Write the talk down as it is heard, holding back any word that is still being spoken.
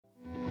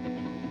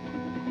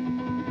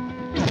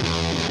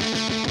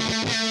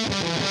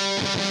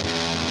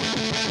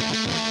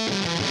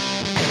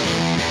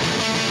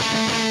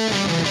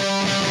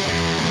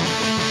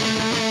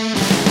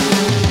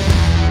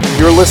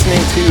listening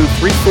to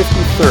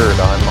 353rd.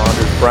 I'm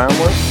Anders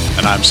Brownworth.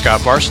 And I'm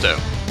Scott Barstow.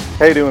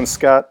 How you doing,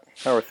 Scott?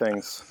 How are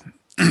things?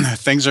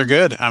 Things are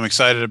good. I'm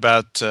excited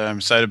about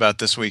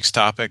this week's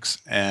topics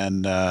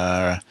and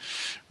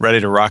ready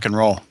to rock and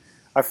roll.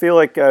 I feel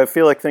like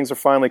things are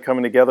finally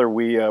coming together.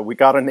 We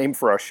got a name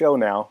for our show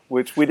now,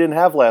 which we didn't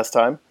have last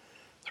time.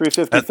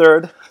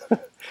 353rd. It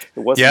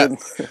wasn't.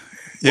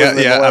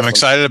 Yeah. I'm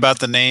excited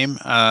about the name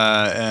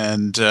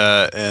and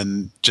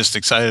just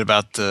excited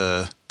about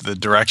the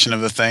direction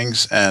of the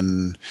things,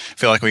 and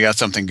feel like we got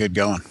something good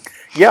going.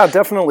 Yeah,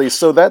 definitely.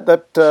 So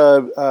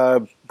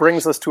that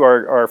brings us to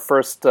our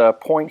first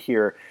point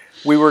here.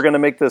 We were going to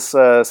make this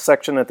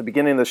section at the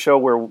beginning of the show,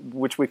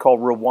 which we call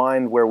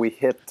Rewind, where we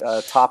hit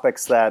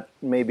topics that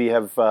maybe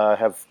have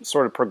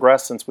sort of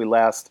progressed since we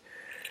last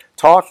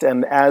talked.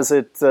 And as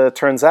it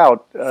turns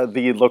out,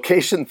 the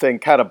location thing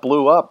kind of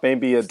blew up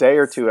maybe a day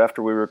or two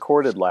after we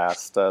recorded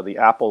last. The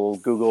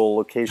Apple-Google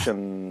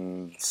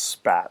location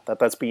spat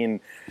that's being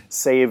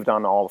saved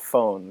on all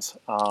phones.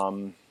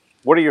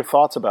 What are your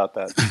thoughts about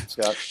that,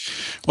 Scott?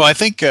 Well, I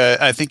think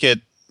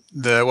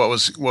what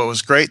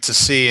was great to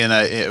see, and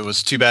it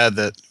was too bad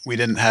that we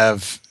didn't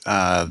have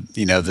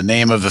the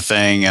name of the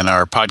thing and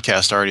our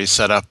podcast already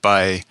set up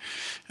by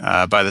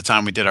the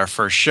time we did our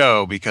first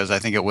show, because I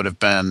think it would have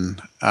been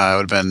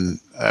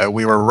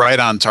we were right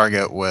on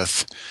target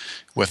with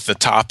the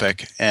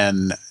topic,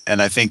 and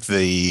I think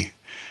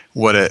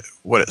what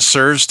it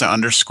serves to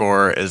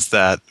underscore is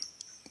that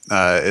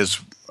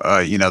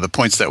the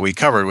points that we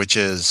covered, which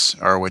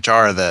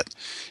are that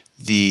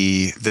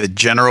the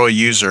general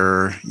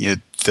user,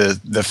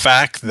 the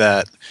fact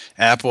that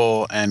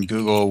Apple and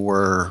Google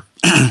were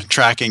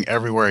tracking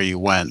everywhere you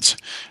went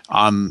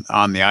on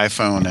the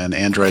iPhone and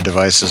Android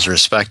devices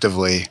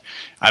respectively,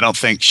 I don't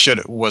think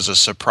was a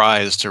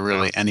surprise to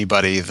really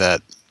anybody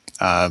that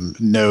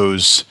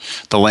knows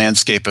the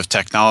landscape of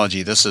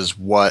technology. This is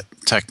what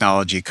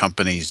technology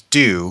companies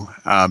do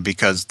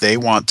because they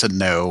want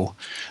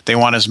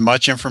as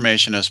much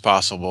information as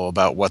possible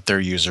about what their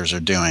users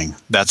are doing.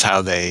 That's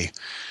how they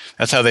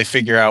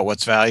figure out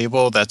what's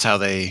valuable. That's how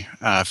they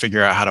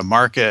figure out how to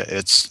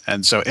market.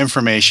 And so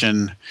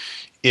information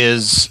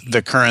is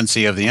the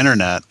currency of the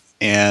internet.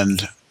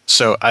 And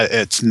so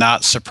it's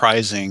not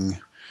surprising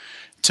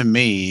to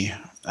me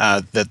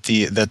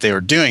that they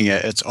were doing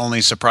it. It's only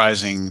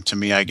surprising to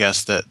me, I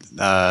guess, that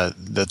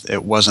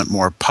it wasn't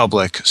more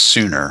public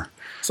sooner.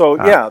 So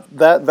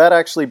that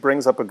actually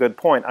brings up a good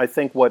point. I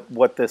think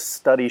what this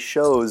study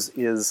shows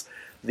is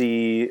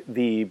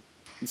the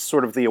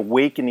sort of the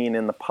awakening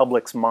in the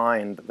public's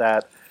mind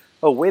that,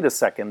 oh, wait a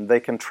second,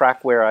 they can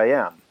track where I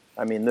am.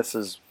 I mean, this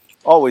has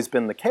always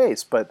been the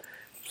case, but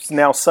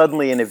now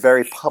suddenly in a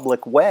very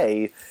public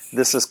way,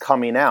 this is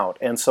coming out.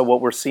 And so what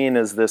we're seeing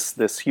is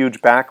this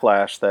huge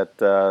backlash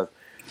that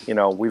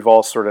we've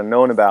all sort of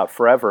known about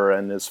forever,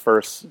 and is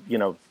first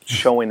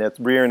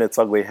rearing its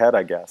ugly head,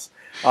 I guess.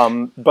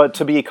 But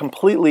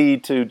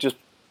to just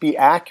be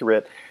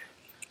accurate,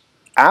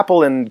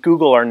 Apple and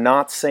Google are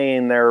not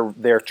saying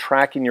they're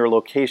tracking your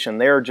location.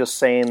 They're just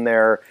saying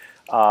they're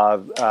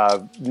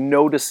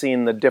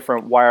noticing the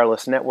different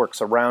wireless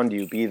networks around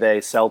you, be they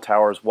cell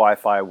towers,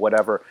 Wi-Fi,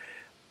 whatever,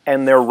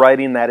 and they're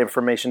writing that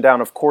information down.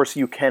 Of course,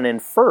 you can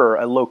infer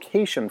a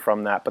location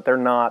from that, but they're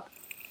not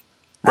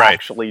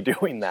actually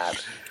doing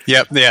that.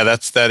 Yep. Yeah,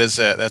 that's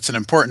an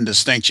important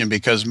distinction,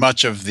 because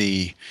much of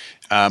the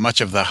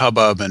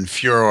hubbub and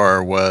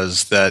furor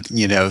was that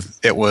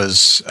it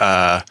was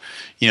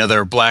there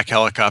were black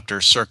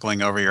helicopters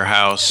circling over your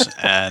house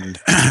and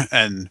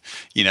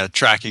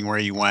tracking where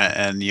you went,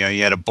 and you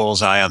had a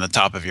bullseye on the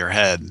top of your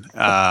head.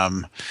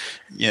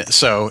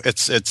 So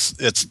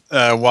it's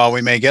while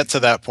we may get to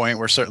that point,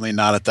 we're certainly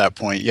not at that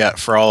point yet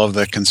for all of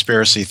the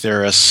conspiracy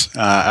theorists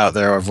out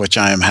there, of which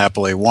I am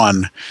happily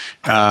one.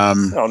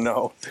 Oh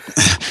no!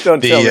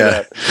 Don't tell me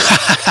that.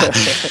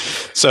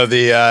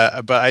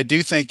 But I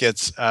do think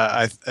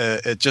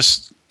it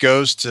just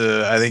goes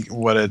to, I think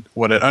what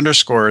it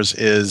underscores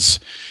is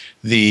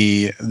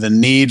the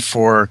need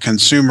for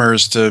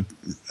consumers to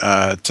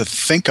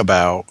think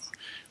about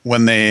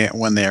when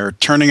they're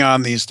turning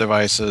on these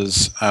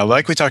devices,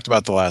 like we talked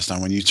about the last time.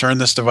 When you turn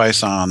this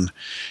device on,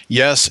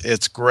 yes,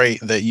 it's great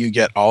that you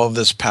get all of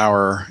this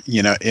power,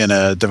 in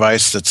a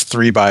device that's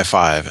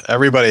 3x5.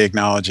 Everybody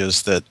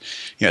acknowledges that,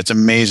 it's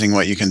amazing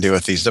what you can do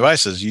with these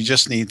devices. You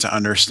just need to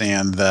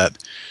understand that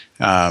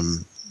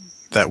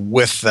that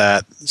with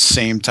that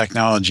same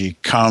technology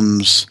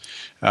comes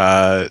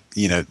the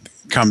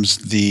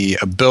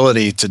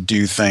ability to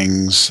do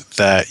things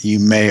that you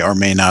may or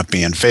may not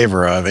be in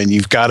favor of, and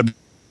you've got to.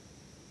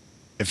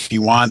 If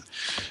you want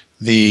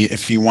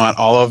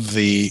all of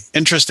the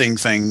interesting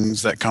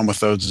things that come with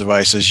those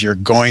devices, you're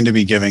going to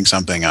be giving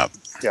something up.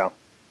 Yeah.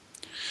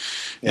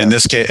 In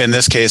this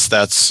case,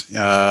 that's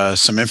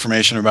some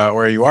information about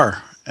where you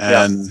are,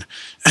 and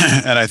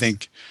and I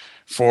think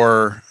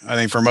for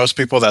most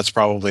people, that's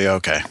probably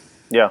okay.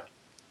 Yeah.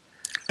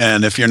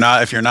 And if you're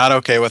not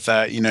okay with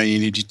that, you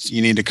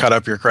need to cut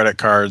up your credit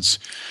cards,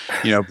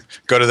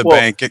 go to the Well,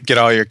 bank, get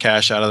all your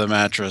cash out of the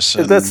mattress.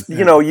 And, that's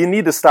you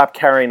need to stop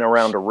carrying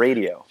around a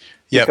radio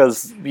Yep.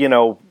 because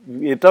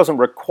it doesn't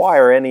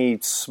require any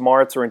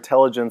smarts or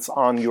intelligence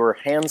on your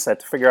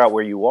handset to figure out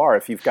where you are.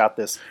 If you've got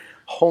this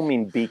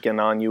homing beacon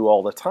on you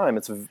all the time,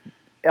 it's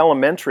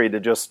elementary to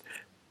just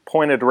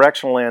point a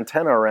directional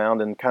antenna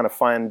around and kind of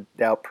find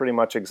out pretty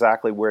much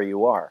exactly where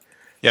you are.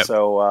 Yep.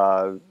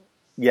 So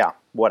yeah,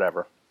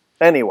 whatever.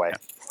 Anyway.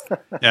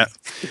 Yeah.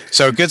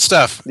 So good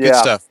stuff. Good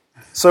Yeah. stuff.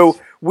 So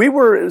we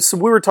were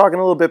talking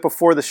a little bit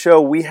before the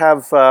show. We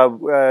have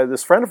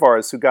this friend of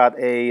ours who got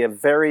a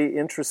very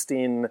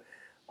interesting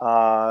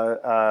sort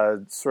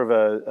of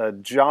a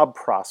job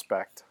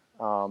prospect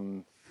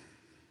from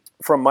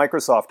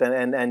Microsoft,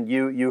 and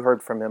you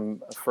heard from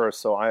him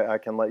first, so I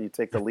can let you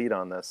take the lead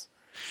on this.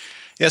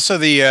 Yeah, so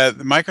the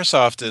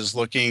Microsoft was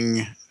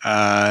looking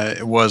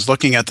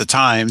at the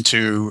time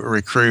to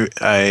recruit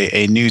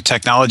a new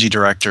technology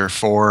director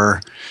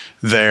for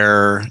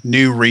their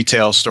new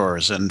retail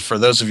stores. And for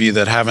those of you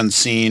that haven't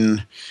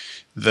seen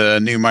the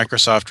new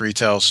Microsoft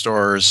retail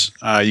stores,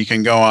 you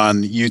can go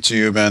on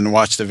YouTube and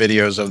watch the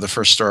videos of the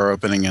first store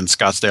opening in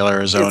Scottsdale,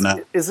 Arizona.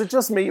 Is it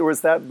just me, or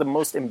is that the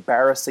most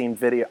embarrassing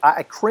video?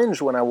 I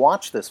cringe when I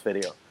watch this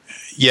video.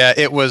 Yeah,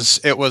 it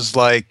was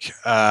like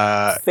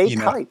fake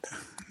hype.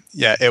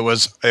 Yeah, it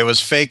was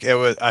fake.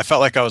 I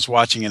felt like I was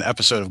watching an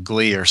episode of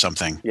Glee or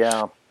something.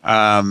 Yeah.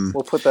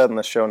 We'll put that in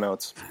the show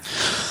notes.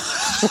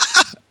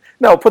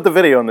 No, put the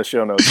video in the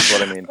show notes is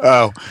what I mean.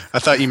 Oh, I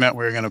thought you meant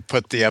we were going to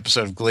put the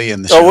episode of Glee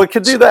in the show. Oh, we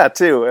could do that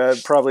too.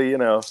 Probably,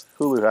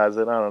 Hulu has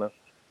it. I don't know.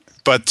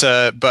 But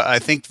I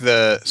think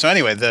but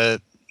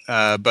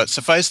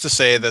suffice to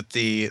say that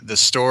the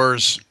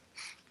stores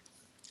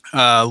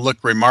look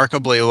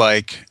remarkably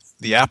like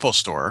the Apple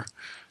Store.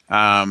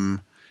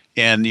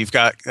 And you've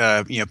got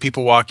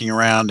people walking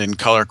around in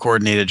color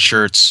coordinated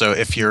shirts. So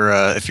if you're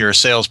a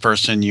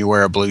salesperson, you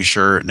wear a blue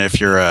shirt, and if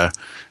you're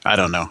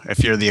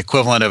if you're the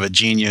equivalent of a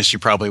genius, you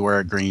probably wear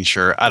a green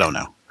shirt. I don't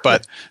know.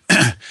 But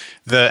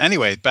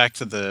anyway, back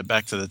to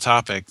the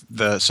topic.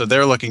 So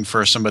they're looking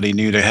for somebody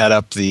new to head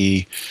up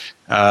the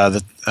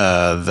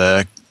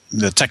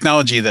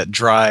technology that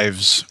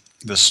drives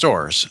the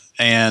stores,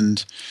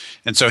 and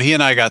so he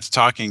and I got to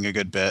talking a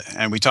good bit,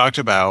 and we talked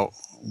about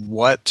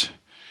what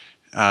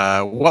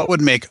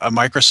would make a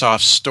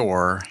Microsoft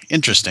store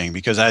interesting,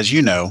 because as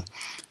you know,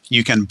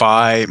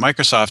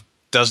 Microsoft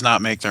does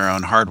not make their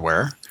own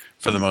hardware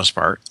for the most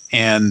part,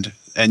 and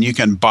you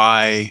can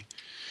buy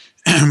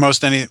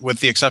with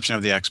the exception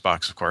of the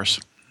Xbox, of course,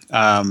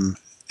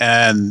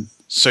 and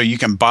so you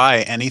can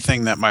buy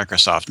anything that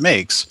Microsoft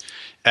makes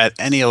at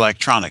any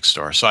electronics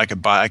store. So I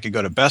could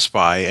go to Best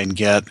Buy and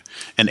get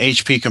an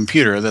HP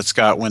computer that's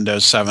got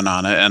Windows 7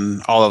 on it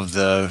and all of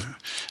the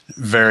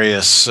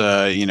various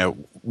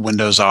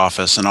Windows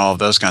Office and all of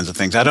those kinds of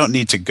things. I don't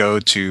need to go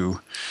to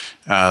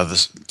a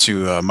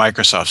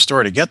Microsoft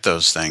store to get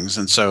those things.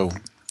 And so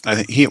I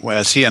think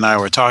as he and I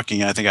were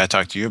talking, I think I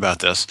talked to you about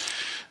this.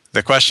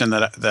 The question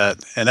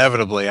that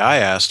inevitably I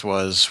asked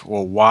was,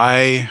 well,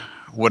 why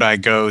would I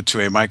go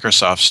to a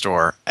Microsoft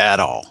store at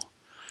all?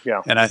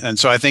 Yeah. And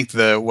so I think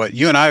what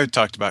you and I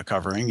talked about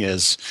covering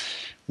is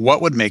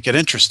what would make it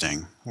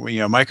interesting.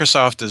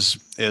 Microsoft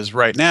is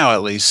right now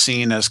at least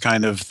seen as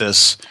kind of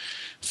the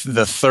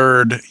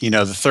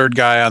third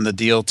guy on the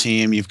deal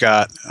team. You've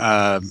got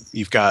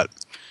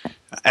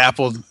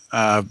Apple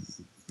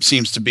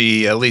seems to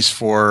be, at least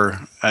for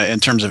in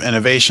terms of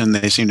innovation,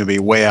 they seem to be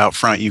way out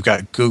front. You've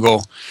got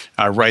Google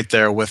right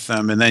there with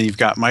them, and then you've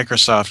got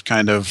Microsoft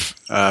kind of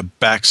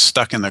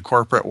stuck in the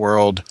corporate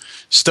world,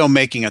 still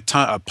making a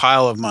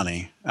pile of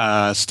money,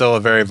 still a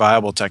very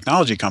viable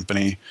technology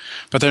company,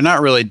 but they're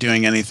not really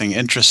doing anything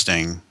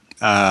interesting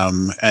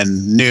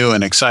and new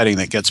and exciting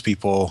that gets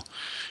people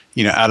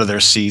out of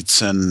their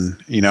seats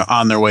and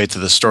on their way to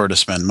the store to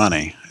spend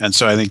money. And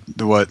so I think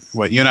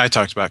what you and I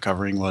talked about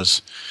covering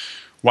was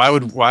what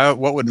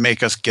would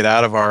make us get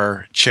out of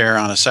our chair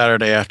on a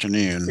Saturday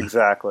afternoon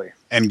exactly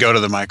and go to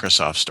the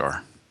Microsoft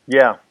store.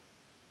 Yeah.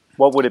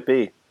 What would it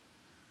be?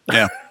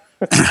 Yeah.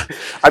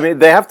 I mean,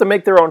 they have to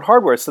make their own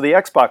hardware. So the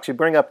Xbox you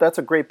bring up, that's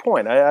a great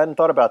point. I hadn't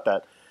thought about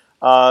that.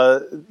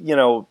 The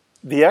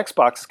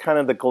Xbox is kind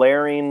of the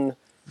glaring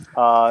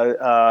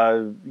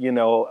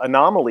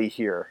anomaly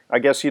here. I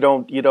guess you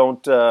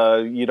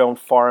don't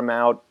farm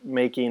out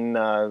making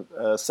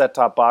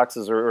set-top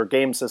boxes or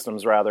game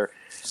systems rather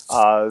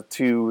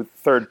to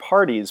third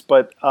parties.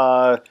 But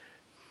outside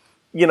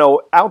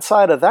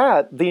of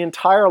that, the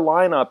entire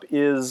lineup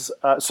is.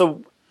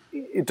 So,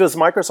 does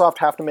Microsoft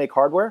have to make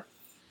hardware?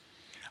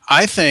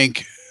 I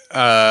think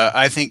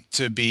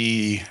to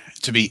be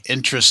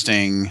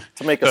interesting,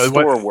 to make a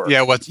store work.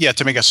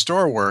 To make a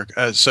store work.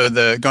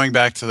 So going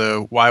back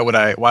to why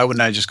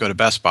wouldn't I just go to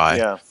Best Buy?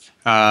 Yeah.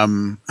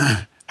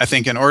 I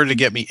think in order to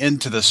get me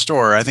into the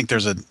store, I think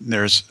there's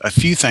a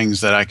few things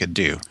that I could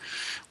do.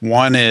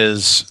 One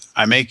is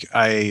I make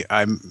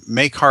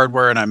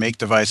hardware and I make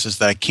devices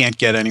that I can't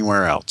get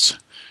anywhere else.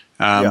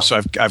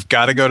 So I've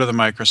got to go to the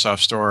Microsoft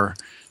Store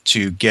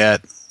to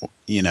get,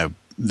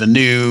 the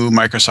new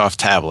Microsoft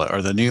tablet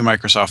or the new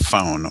Microsoft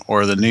phone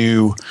or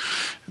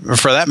or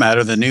for that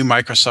matter, the new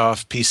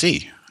Microsoft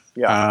PC.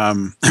 Yeah.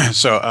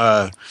 So,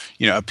 a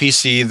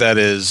PC that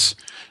is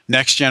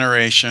next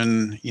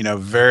generation,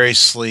 very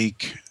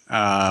sleek,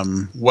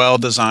 well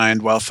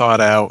designed, well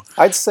thought out.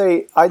 I'd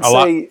say a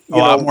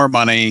lot more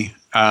money,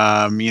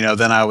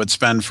 than I would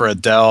spend for a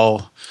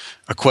Dell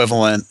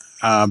equivalent.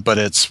 But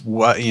it's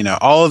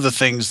all of the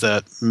things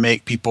that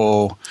make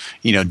people,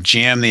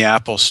 jam the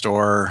Apple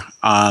Store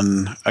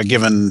on a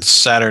given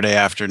Saturday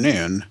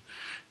afternoon.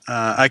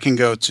 I can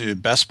go to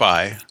Best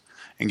Buy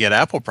and get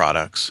Apple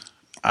products.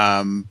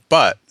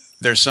 But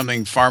there's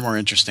something far more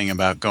interesting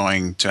about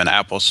going to an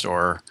Apple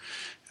Store,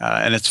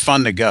 and it's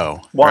fun to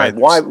go. Why?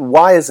 Right?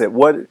 Why is it?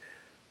 What?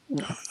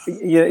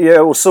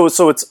 So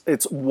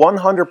it's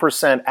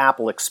 100%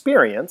 Apple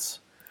experience.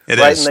 It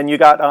right, is. and then you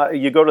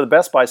go to the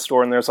Best Buy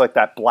store, and there's like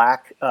that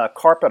black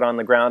carpet on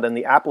the ground, and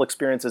the Apple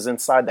experience is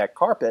inside that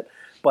carpet,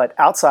 but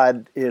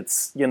outside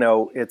it's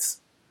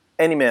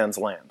any man's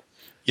land.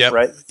 Yeah.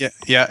 Right.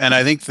 Yeah. And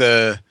I think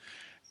so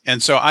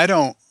I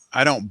don't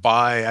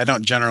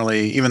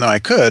generally, even though I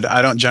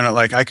don't generally,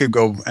 like I could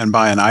go and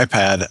buy an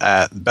iPad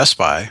at Best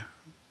Buy,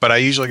 but I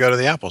usually go to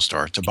the Apple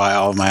Store to buy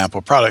all of my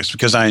Apple products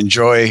because I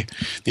enjoy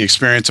the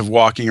experience of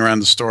walking around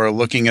the store,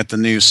 looking at the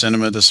new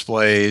cinema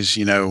displays,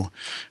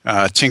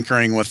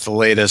 tinkering with the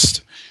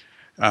latest,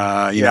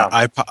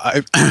 iPod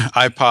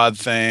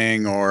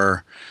thing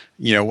or,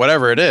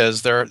 whatever it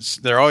is.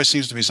 There always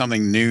seems to be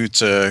something new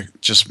to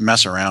just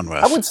mess around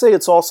with. I would say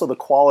it's also the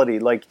quality.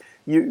 Like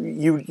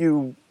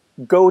you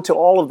go to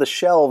all of the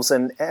shelves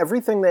and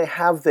everything they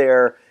have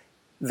there,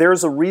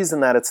 there's a reason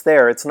that it's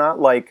there. It's not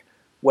like,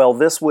 well,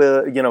 this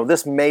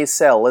may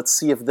sell. Let's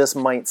see if this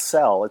might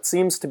sell. It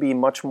seems to be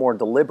much more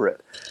deliberate.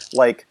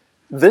 Like,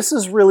 this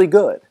is really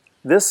good.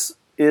 This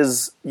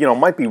is,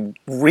 might be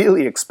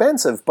really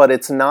expensive, but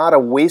it's not a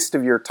waste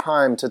of your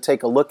time to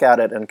take a look at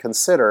it and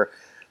consider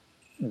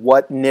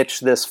what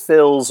niche this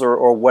fills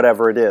or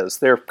whatever it is.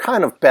 They're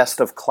kind of best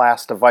of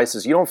class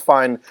devices. You don't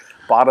find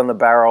bottom of the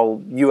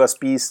barrel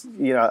USB,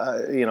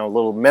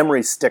 little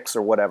memory sticks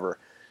or whatever.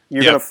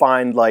 You're going to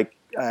find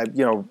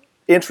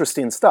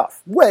interesting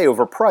stuff, way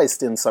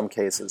overpriced in some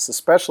cases,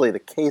 especially the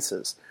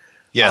cases.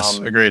 Yes,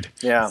 agreed.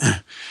 Yeah.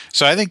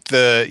 So I think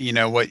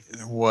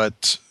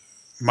what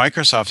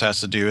Microsoft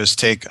has to do is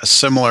take a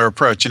similar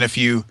approach, and if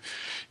you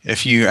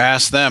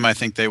ask them, I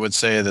think they would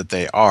say that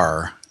they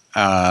are.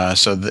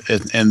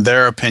 In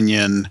their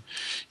opinion,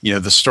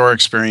 the store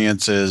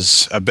experience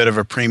is a bit of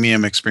a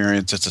premium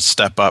experience. It's a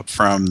step up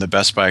from the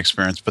Best Buy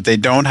experience, but they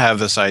don't have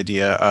this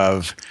idea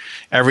of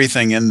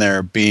everything in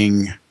there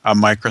being a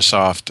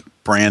Microsoft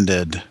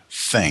branded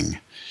thing.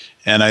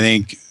 And I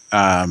think,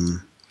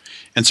 and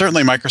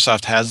certainly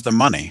Microsoft has the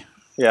money.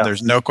 Yeah.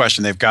 There's no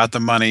question. They've got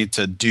the money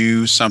to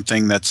do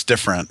something that's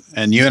different.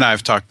 And you and I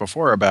have talked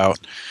before about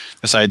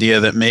this idea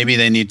that maybe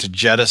they need to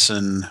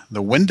jettison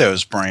the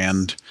Windows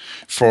brand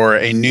for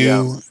a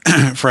new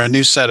for a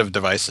new set of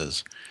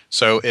devices.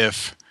 So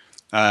if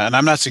and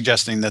I'm not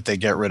suggesting that they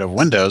get rid of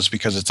Windows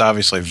because it's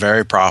obviously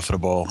very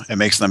profitable. It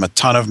makes them a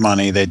ton of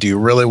money. They do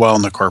really well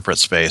in the corporate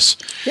space.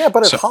 Yeah,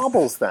 but it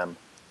hobbles them.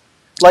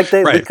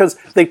 Because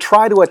they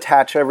try to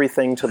attach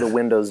everything to the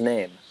Windows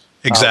name.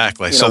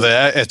 Exactly.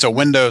 It's a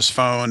Windows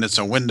phone, it's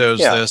a Windows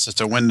this,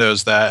 it's a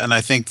Windows that, and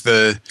I think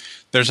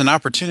there's an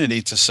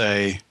opportunity to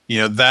say,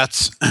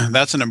 that's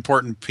an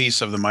important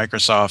piece of the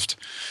Microsoft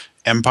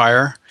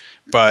empire,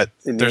 but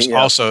there's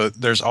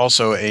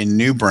also a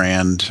new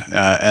brand,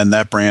 and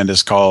that brand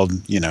is called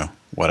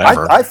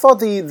whatever. I thought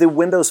the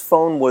Windows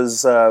Phone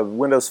was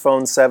Windows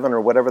Phone 7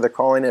 or whatever they're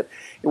calling it.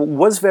 It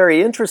was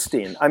very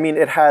interesting. I mean,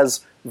 it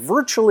has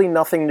virtually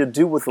nothing to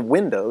do with the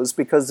Windows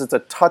because it's a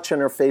touch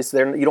interface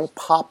there. You don't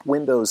pop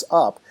Windows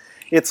up.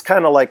 It's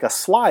kind of like a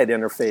slide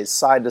interface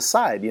side to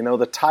side.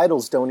 The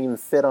titles don't even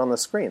fit on the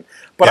screen.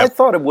 But I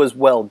thought it was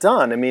well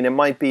done. I mean, it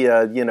might be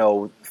a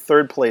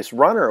third place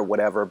runner or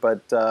whatever.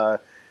 But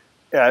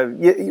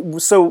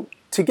so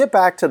to get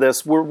back to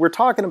this, we're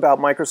talking about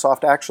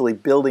Microsoft actually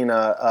building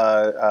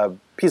a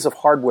piece of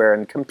hardware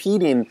and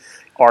competing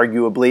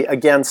arguably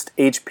against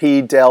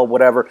HP, Dell,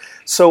 whatever.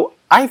 So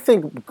I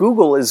think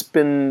Google has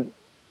been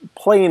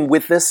playing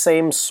with this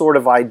same sort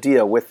of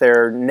idea with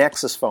their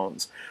Nexus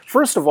phones.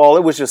 First of all,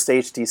 it was just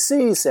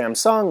HTC,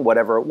 Samsung,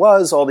 whatever it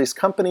was, all these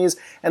companies,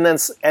 and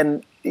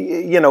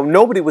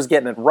nobody was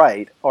getting it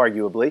right,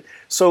 arguably.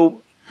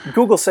 So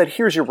Google said,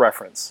 here's your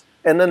reference.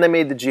 And then they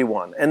made the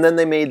G1, and then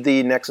they made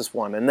the Nexus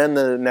 1, and then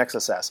the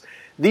Nexus S.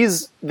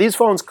 These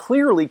phones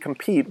clearly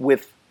compete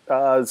with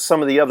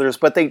some of the others,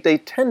 but they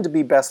tend to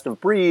be best of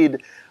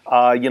breed.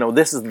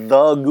 This is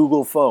the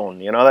Google phone,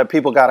 that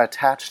people got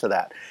attached to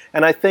that.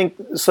 And I think,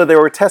 so they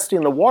were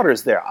testing the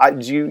waters there.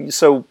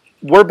 So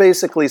we're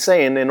basically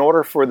saying in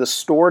order for the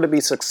store to be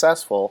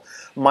successful,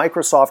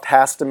 Microsoft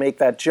has to make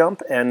that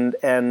jump and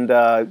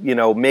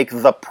make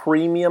the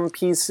premium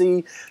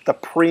PC, the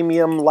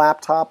premium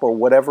laptop, or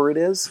whatever it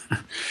is.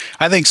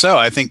 I think so.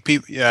 I think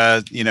people,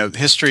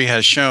 history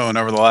has shown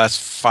over the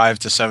last 5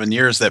 to 7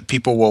 years that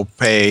people will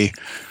pay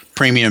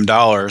premium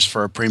dollars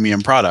for a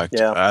premium product.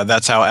 Yeah.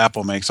 That's how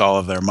Apple makes all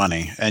of their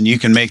money, and you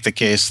can make the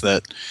case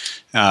that.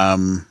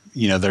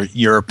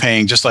 You're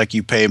paying just like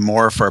you pay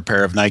more for a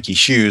pair of Nike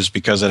shoes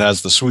because it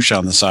has the swoosh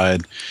on the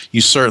side.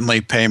 You certainly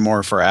pay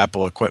more for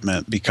Apple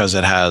equipment because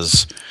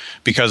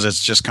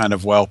it's just kind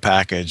of well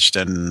packaged,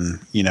 and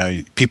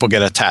people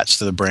get attached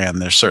to the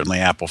brand. There's certainly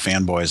Apple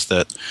fanboys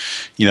that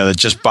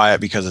just buy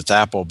it because it's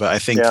Apple. But I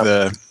think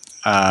for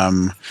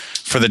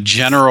the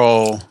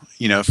general,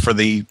 for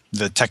the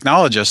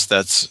technologist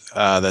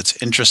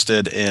that's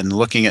interested in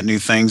looking at new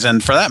things,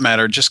 and for that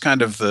matter, just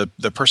kind of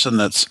the person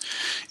that's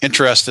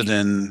interested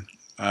in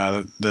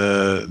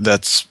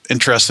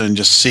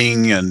just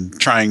seeing and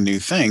trying new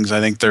things.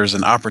 I think there's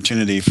an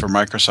opportunity for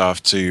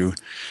Microsoft to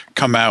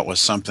come out with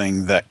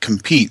something that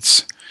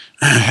competes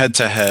head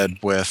to head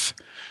with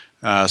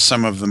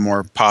some of the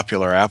more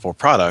popular Apple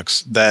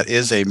products. That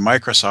is a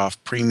Microsoft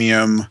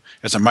premium.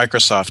 It's a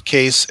Microsoft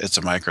case. It's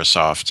a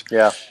Microsoft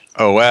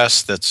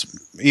OS. That's,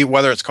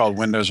 whether it's called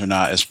Windows or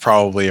not, is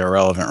probably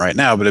irrelevant right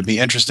now, but it'd be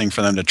interesting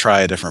for them to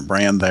try a different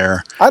brand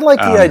there. I like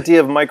the idea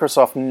of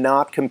Microsoft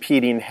not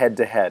competing head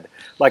to head.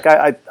 Like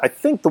I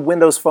think the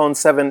Windows Phone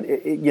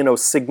 7,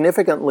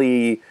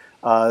 significantly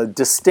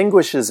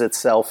distinguishes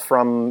itself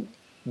from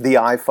the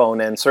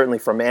iPhone and certainly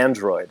from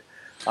Android.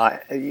 So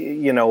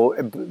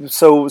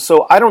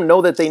I don't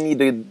know that they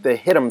need to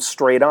hit them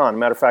straight on.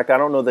 Matter of fact, I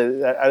don't know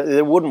that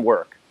it wouldn't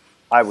work.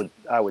 I would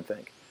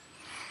think.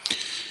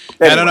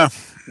 Anyway, I don't know.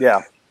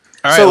 Yeah.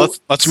 All right,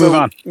 let's move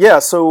on. Yeah.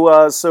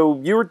 So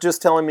you were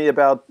just telling me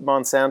about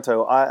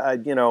Monsanto. I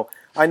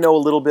know a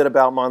little bit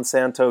about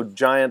Monsanto.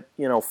 Giant,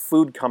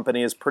 food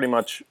company is pretty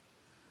much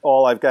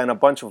all I've got in a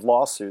bunch of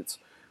lawsuits.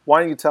 Why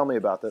don't you tell me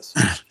about this?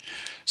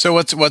 So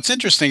what's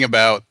interesting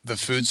about the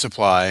food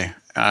supply,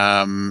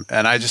 and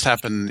I just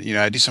happen,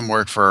 I do some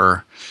work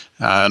for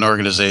an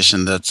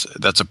organization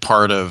that's a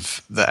part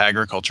of the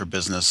agriculture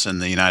business in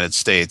the United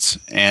States,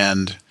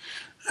 and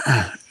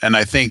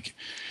I think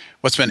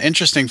what's been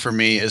interesting for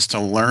me is to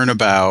learn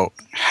about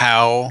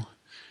how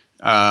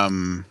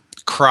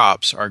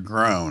crops are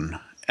grown.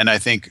 And I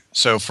think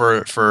so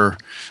for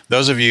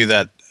those of you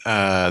that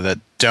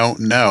don't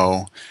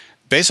know,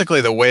 basically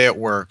the way it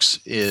works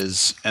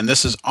is, and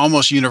this is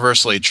almost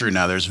universally true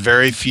now, there's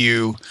very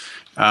few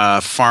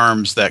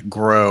farms that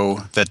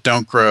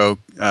don't grow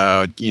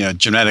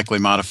genetically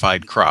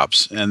modified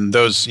crops. And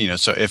those,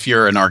 so if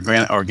you're an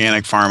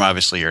organic farm,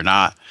 obviously you're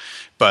not.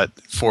 But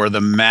for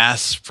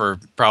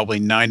probably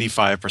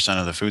 95%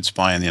 of the food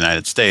supply in the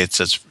United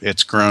States,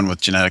 it's grown with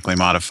genetically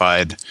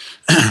modified.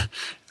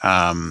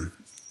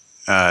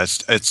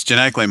 It's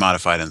genetically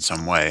modified in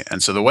some way,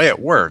 and so the way it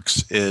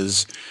works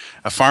is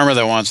a farmer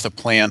that wants to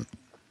plant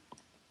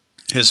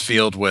his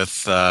field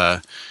with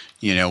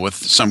with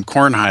some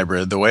corn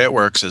hybrid. The way it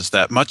works is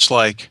that much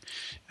like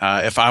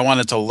if I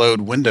wanted to load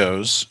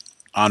Windows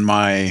on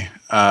my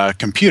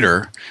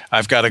computer,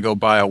 I've got to go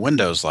buy a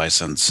Windows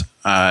license,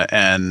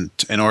 and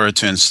in order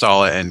to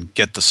install it and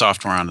get the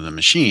software onto the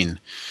machine,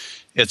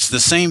 it's the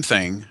same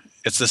thing.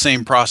 It's the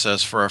same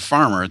process for a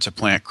farmer to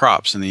plant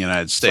crops in the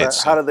United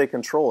States. So how do they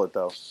control it,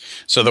 though?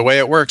 So the way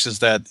it works is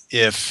that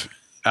if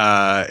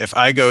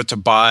I go to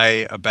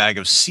buy a bag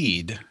of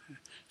seed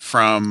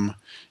from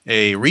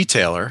a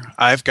retailer,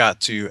 I've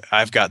got to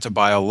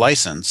buy a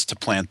license to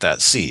plant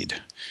that seed.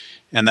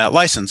 And that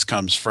license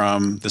comes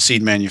from the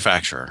seed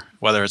manufacturer,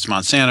 whether it's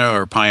Monsanto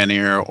or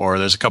Pioneer, or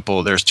there's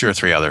 2 or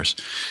 3 others.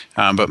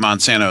 But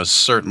Monsanto is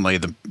certainly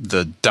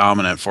the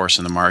dominant force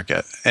in the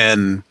market.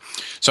 And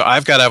so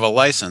I've got to have a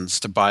license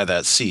to buy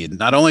that seed.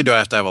 Not only do I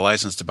have to have a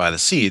license to buy the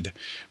seed,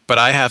 but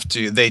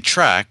they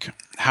track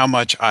how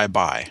much I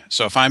buy.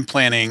 So if I'm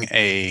planting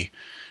a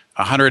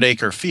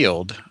 100-acre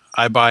field,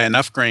 I buy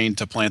enough grain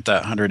to plant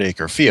that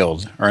 100-acre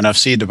field, or enough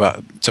seed to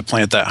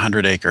plant that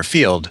 100-acre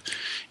field.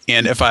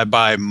 And if I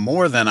buy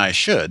more than I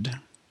should,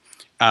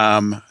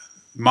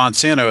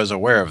 Monsanto is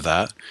aware of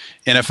that.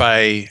 And if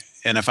I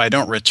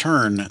don't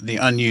return the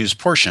unused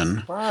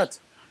portion, what?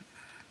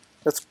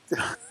 That's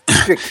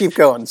keep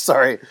going.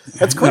 Sorry,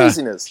 that's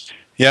craziness.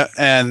 Yeah,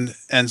 and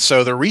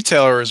so the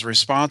retailer is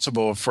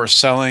responsible for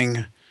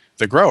selling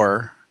the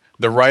grower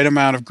the right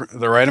amount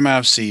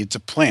of seed to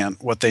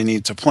plant what they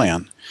need to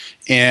plant,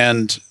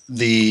 and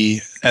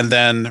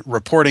then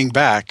reporting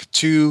back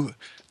to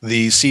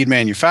the seed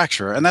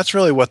manufacturer, and that's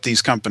really what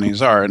these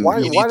companies are. And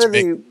why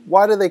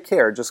do they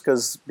care? Just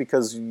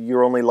because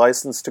you're only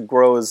licensed to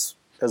grow as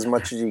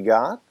much as you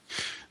got?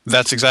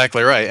 That's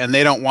exactly right, and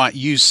they don't want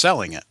you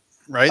selling it.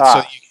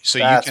 right? So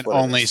you that's can what it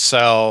only is.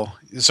 sell.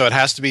 So it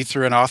has to be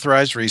through an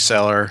authorized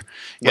reseller.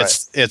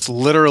 Right. It's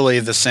literally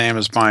the same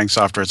as buying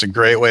software. It's a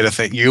great way to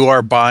think. You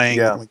are buying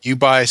Yeah. when you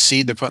buy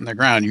seed to put in the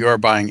ground. You are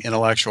buying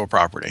intellectual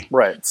property.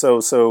 Right.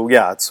 So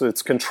yeah,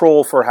 it's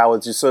control for how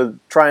it's so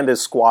trying to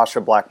squash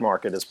a black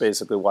market is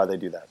basically why they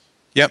do that.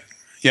 Yep.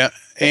 Yeah.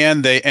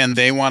 And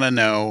they want to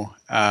know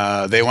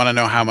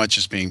how much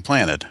is being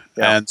planted.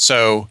 Yeah. And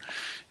so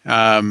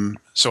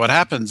what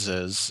happens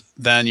is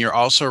then you're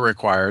also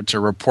required to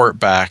report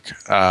back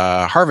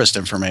harvest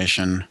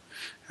information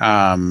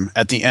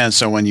at the end.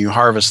 So when you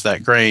harvest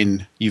that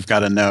grain, you've got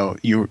to know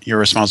you're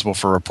responsible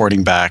for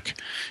reporting back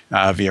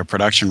via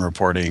production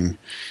reporting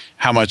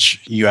how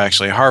much you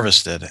actually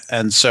harvested.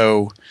 And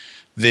so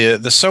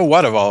the so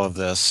what of all of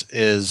this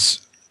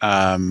is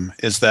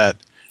that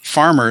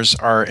farmers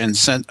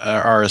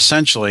are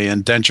essentially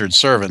indentured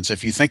servants.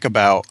 If you think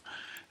about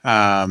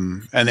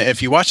and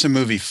if you watch the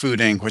movie Food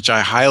Inc., which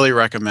I highly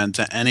recommend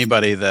to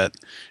anybody that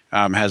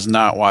has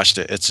not watched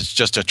it, it's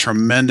just a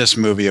tremendous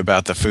movie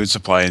about the food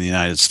supply in the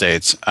United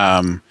States.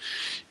 But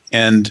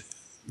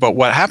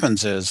what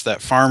happens is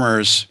that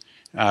farmers,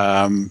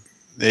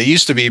 they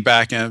used to be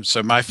back in.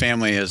 So my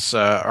family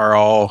are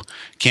all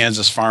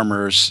Kansas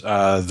farmers.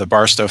 The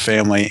Barstow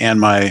family and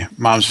my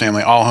mom's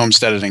family all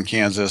homesteaded in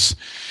Kansas,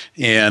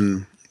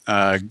 and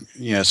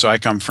so I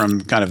come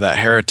from kind of that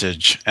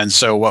heritage. And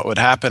so what would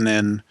happen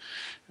in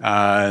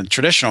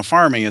traditional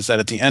farming is that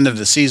at the end of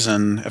the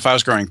season, if I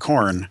was growing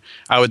corn,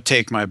 I would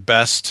take my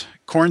best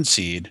corn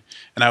seed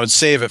and I would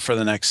save it for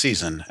the next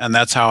season. And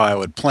that's how I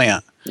would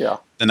plant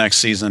the next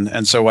season.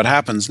 And so what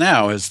happens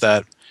now is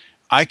that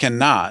I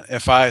cannot,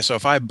 if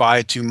I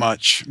buy too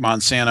much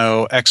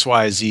Monsanto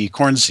XYZ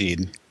corn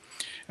seed,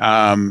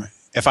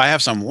 if I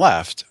have some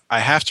left, I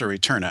have to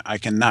return it. I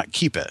cannot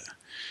keep it.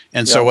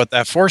 And so what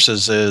that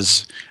forces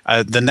is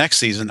the next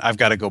season I've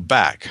got to go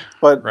back.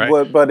 But right?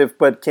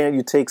 but can't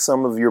you take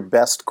some of your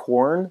best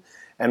corn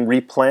and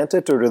replant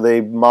it, or do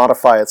they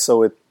modify it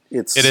so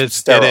it's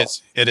sterile?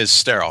 It is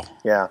sterile.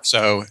 Yeah.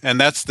 So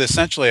and that's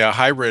essentially a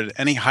hybrid.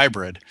 Any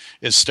hybrid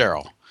is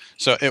sterile,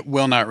 so it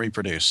will not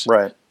reproduce.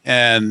 Right.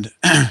 And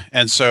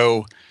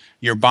so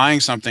you're buying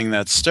something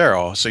that's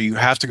sterile, so you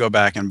have to go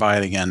back and buy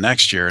it again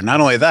next year.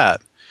 Not only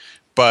that,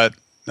 but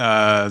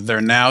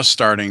they're now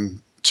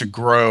starting to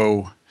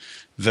grow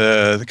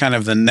the kind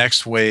of the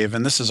next wave,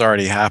 and this has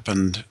already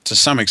happened to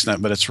some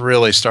extent, but it's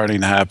really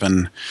starting to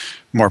happen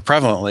more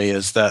prevalently,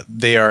 is that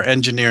they are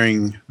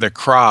engineering the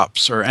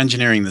crops or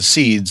engineering the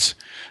seeds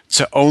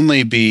to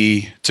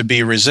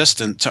be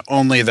resistant to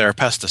only their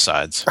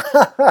pesticides.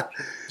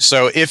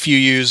 So if you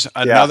use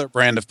another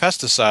brand of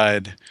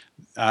pesticide,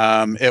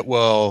 it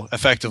will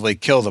effectively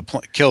kill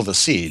the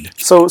seed.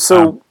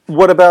 So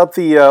what about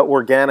the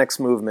organics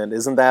movement?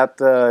 Isn't that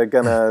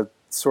going to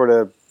sort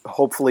of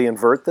hopefully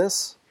invert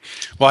this?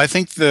 Well, I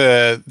think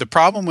the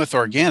problem with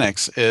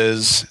organics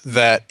is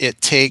that it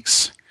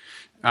takes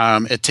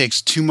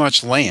too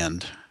much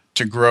land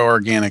to grow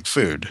organic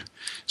food.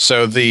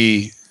 So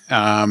you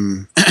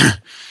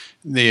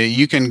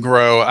can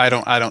grow. I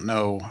don't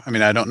know. I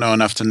mean, I don't know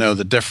enough to know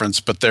the difference.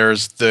 But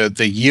there's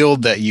the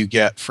yield that you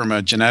get from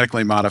a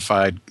genetically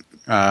modified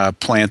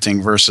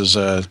planting versus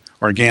a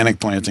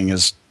organic planting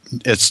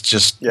it's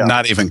just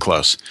not even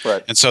close.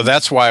 Right. And so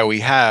that's why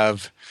we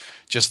have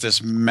just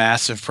this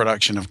massive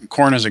production of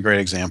corn is a great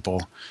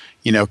example.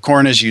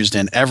 Corn is used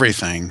in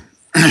everything,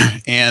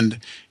 and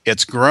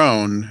it's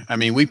grown. I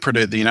mean,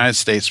 the United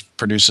States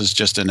produces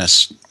just an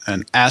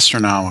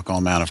astronomical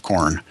amount of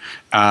corn,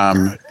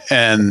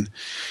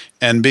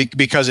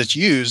 because it's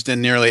used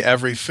in nearly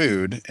every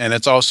food, and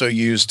it's also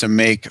used to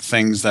make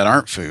things that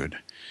aren't food,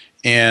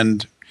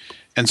 and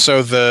so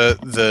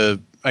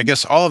I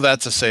guess all of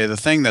that to say, the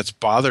thing that's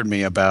bothered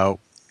me about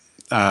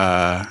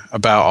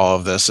all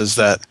of this is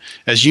that,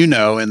 as you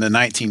know, in the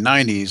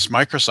 1990s,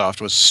 Microsoft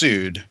was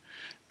sued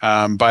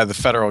by the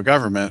federal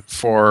government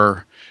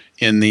for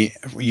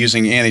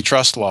using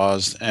antitrust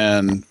laws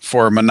and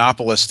for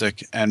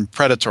monopolistic and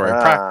predatory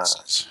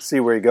practices. See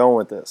where you're going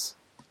with this.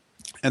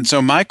 And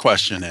so my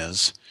question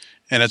is,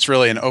 and it's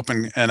really an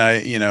open, and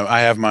I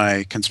have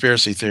my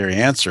conspiracy theory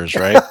answers,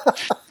 right?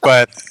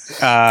 But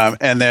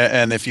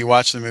and if you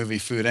watch the movie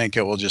Food Inc.,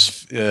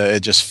 it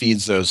just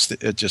feeds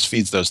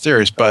those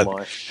theories.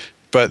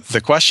 But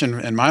the question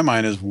in my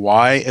mind is,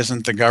 why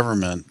isn't the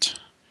government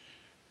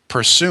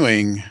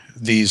pursuing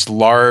these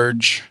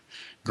large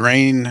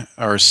grain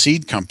or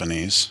seed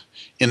companies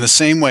in the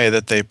same way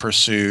that they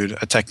pursued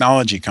a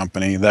technology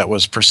company that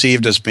was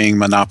perceived as being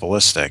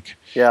monopolistic?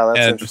 Yeah,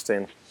 that's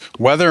interesting.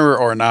 Whether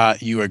or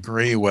not you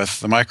agree with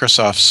the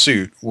Microsoft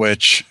suit,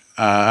 which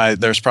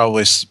there's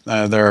probably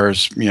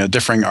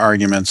differing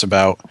arguments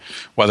about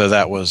whether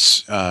that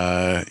was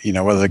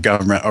whether the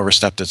government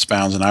overstepped its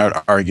bounds, and I would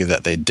argue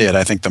that they did.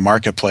 I think the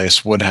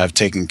marketplace would have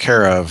taken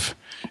care of,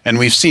 and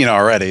we've seen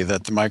already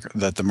that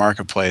the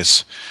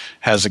marketplace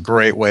has a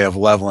great way of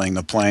leveling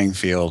the playing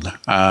field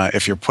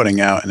if you're putting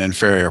out an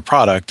inferior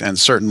product, and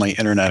certainly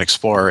Internet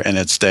Explorer in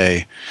its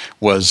day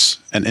was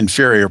an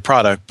inferior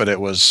product, but it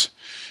was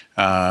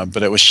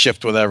but it was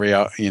shipped with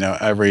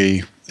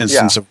every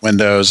instance Yeah. of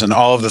Windows and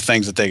all of the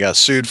things that they got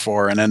sued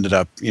for and ended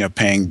up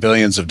paying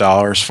billions of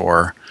dollars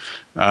for.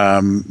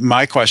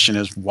 My question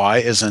is, why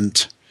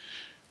isn't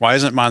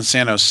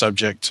Monsanto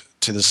subject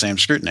to the same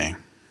scrutiny?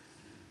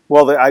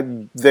 Well,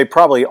 they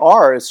probably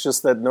are. It's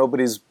just that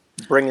nobody's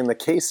bringing the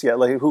case yet.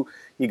 Like, who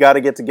you got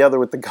to get together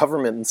with the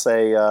government and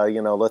say,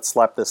 let's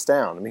slap this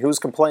down. I mean, who's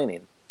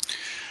complaining?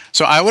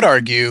 So I would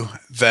argue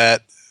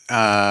that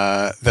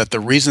that the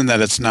reason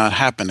that it's not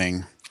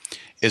happening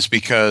is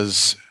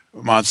because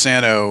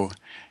Monsanto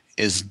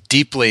is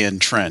deeply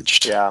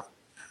entrenched. Yeah.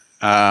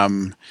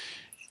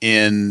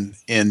 In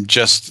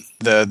just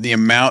the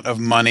amount of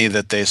money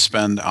that they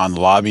spend on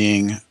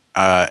lobbying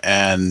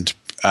and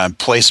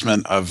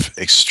placement of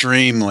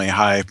extremely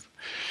high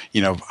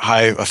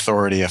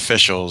authority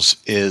officials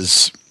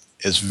is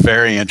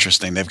very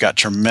interesting. They've got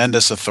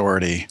tremendous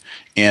authority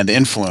and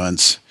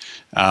influence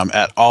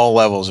at all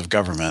levels of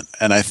government,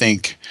 and I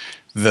think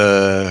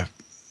I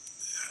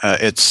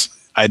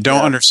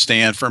don't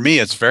understand. For me,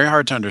 it's very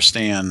hard to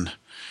understand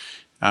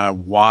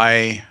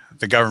why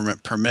the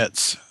government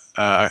permits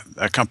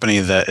a company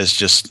that is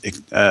just,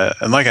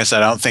 and like I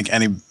said, I don't think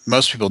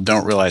most people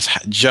don't realize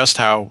just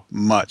how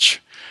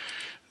much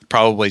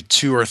probably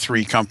 2 or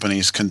 3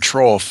 companies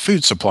control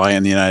food supply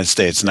in the United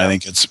States. And I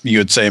think you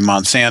would say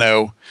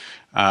Monsanto,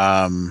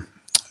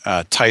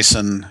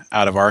 Tyson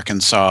out of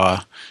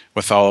Arkansas,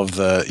 with all of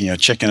the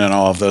chicken and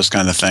all of those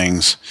kind of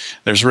things.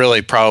 There's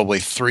really probably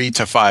 3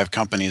 to 5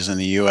 companies in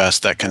the U.S.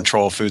 that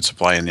control food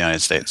supply in the United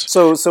States.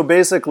 So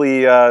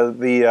basically,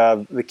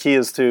 the key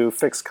is to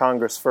fix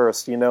Congress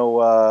first.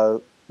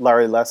 Larry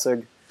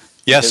Lessig.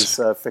 Yes.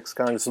 Fix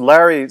Congress.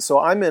 Larry. So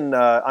I'm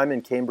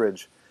in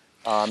Cambridge,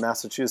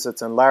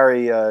 Massachusetts, and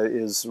Larry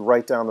is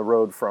right down the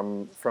road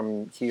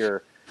from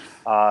here.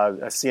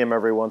 I see him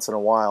every once in a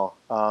while.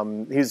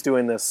 He's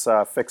doing this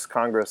Fix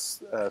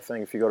Congress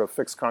thing. If you go to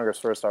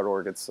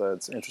fixcongressfirst.org,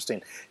 it's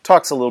interesting.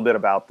 Talks a little bit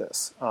about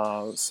this.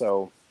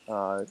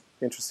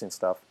 Interesting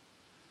stuff.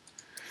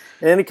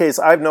 In any case,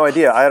 I have no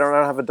idea. I don't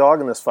have a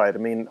dog in this fight. I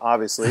mean,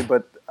 obviously,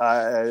 but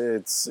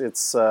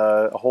it's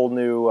a whole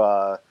new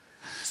I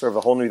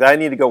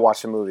need to go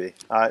watch a movie.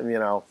 I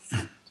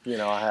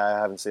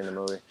haven't seen the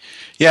movie.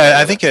 Yeah,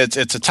 I think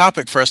it's a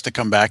topic for us to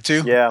come back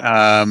to.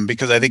 Yeah.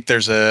 Because I think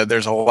there's a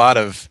lot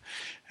of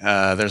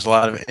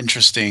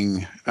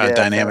interesting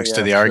dynamics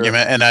to the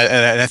argument, and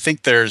I think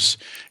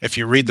if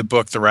you read the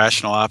book The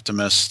Rational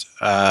Optimist,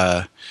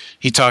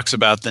 he talks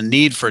about the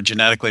need for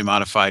genetically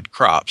modified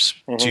crops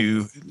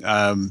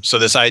so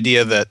this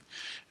idea that.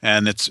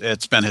 And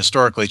it's been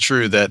historically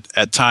true that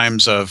at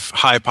times of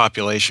high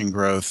population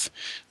growth,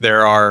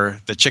 there are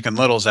the Chicken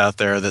Littles out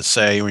there that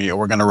say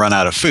we're going to run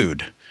out of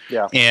food.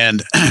 Yeah.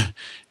 And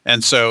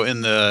so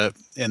in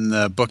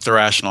the book The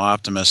Rational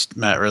Optimist,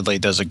 Matt Ridley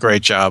does a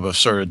great job of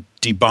sort of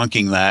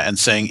debunking that and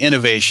saying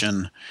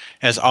innovation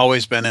has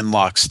always been in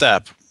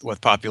lockstep with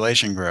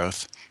population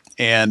growth,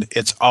 and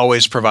it's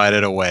always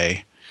provided a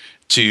way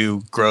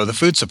to grow the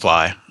food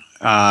supply.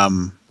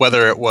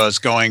 Whether it was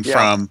going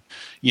from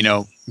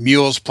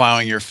mules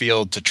plowing your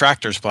field to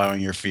tractors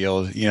plowing your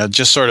field,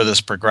 just sort of this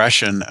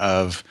progression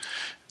of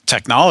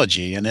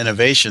technology and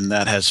innovation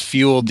that has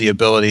fueled the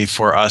ability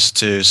for us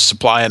to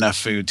supply enough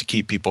food to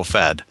keep people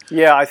fed.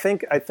 Yeah, I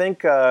think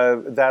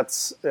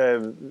that's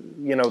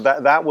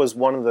that was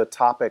one of the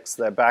topics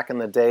that back in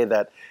the day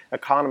that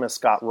economists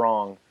got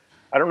wrong.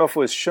 I don't know if it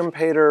was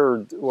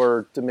Schumpeter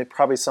or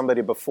probably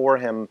somebody before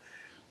him.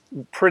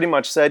 Pretty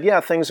much said,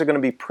 things are going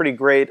to be pretty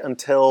great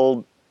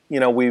until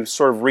we've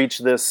sort of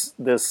reached this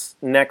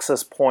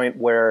nexus point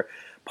where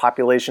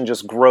population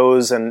just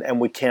grows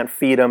and we can't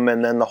feed them,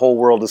 and then the whole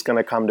world is going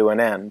to come to an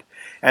end.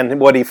 And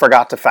what he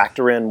forgot to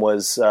factor in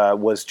was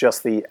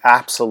just the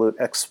absolute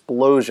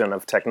explosion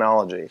of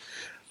technology.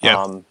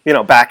 Yeah.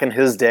 Back in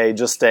his day,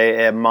 just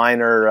a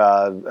minor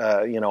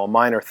a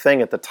minor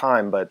thing at the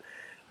time, but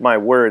my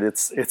word,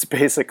 it's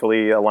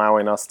basically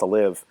allowing us to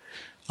live.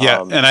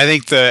 Yeah, and I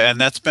think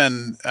that's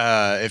been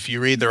if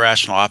you read The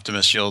Rational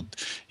Optimist,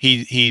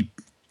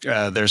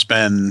 there's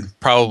been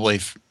probably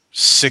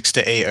 6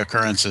 to 8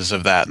 occurrences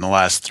of that in the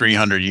last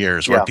 300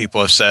 years where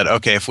people have said,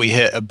 okay, if we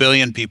hit 1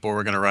 billion people,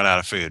 we're going to run out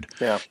of food.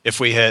 Yeah.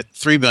 If we hit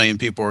 3 billion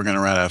people, we're going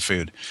to run out of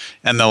food.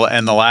 And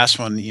the last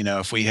one,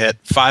 if we hit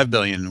 5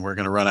 billion, we're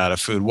going to run out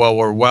of food. Well,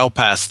 we're well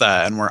past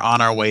that, and we're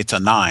on our way to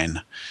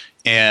 9.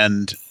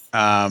 And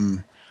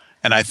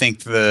I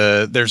think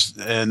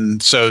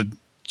so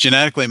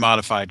genetically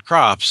modified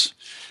crops,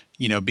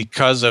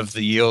 because of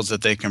the yields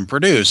that they can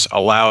produce,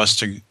 allow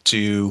us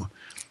to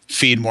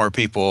feed more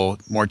people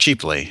more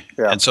cheaply.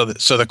 Yeah. And so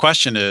the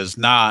question is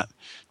not,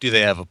 do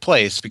they have a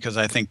place? Because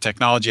I think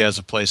technology has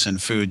a place in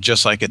food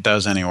just like it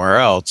does anywhere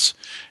else.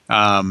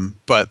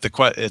 But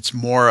it's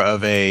more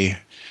of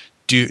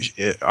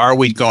are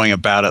we going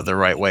about it the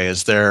right way?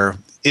 Is there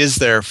is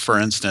there, for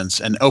instance,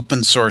 an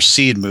open source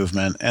seed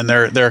movement, and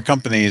there are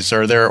companies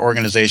or there are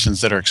organizations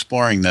that are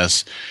exploring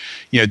this.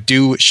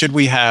 Should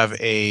we have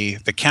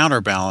the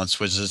counterbalance,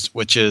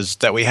 which is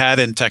that we had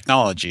in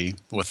technology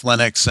with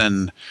Linux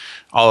and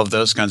all of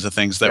those kinds of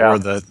things that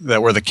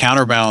were the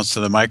counterbalance to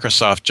the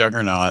Microsoft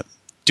juggernaut.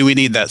 Do we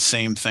need that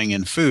same thing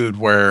in food,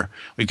 where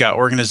we've got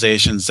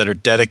organizations that are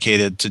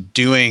dedicated to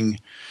doing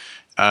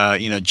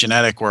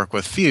genetic work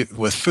with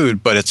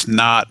food, but it's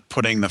not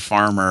putting the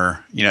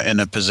farmer, in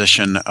a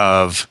position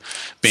of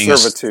being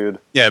servitude.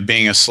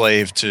 Being a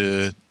slave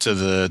to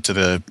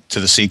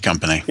the seed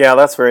company. Yeah,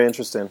 that's very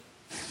interesting.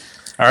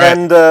 All right.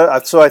 And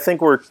so I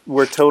think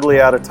we're totally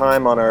out of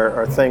time on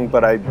our thing,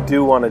 but I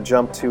do want to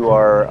jump to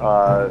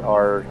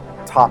our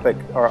topic,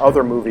 our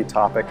other movie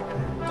topic,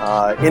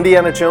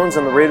 Indiana Jones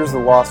and the Raiders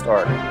of the Lost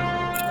Ark,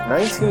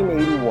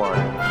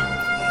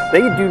 1981. They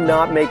do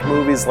not make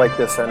movies like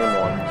this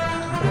anymore.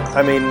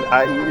 I mean,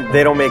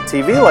 they don't make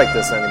TV like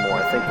this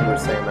anymore. I think you were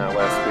saying that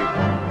last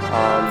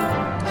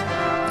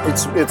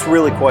week. It's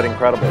really quite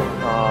incredible.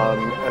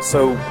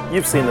 So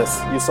you've seen this.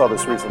 You saw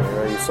this recently,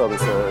 right? You saw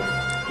this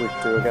a week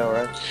or two ago,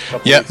 right?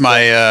 Yep.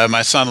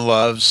 My son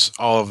loves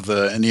all of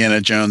the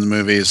Indiana Jones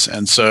movies,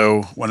 and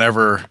so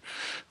whenever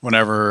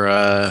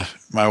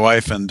my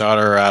wife and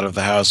daughter are out of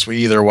the house, we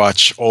either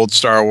watch old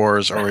Star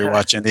Wars or we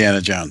watch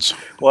Indiana Jones.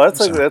 Well,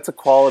 that's a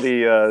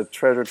quality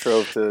treasure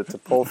trove to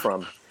pull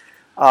from.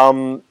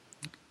 So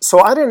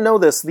I didn't know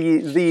this.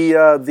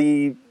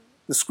 The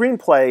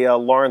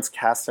screenplay, Lawrence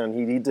Kasdan,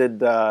 he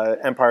did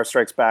Empire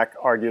Strikes Back,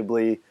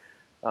 arguably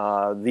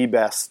the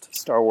best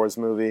Star Wars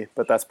movie,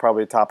 but that's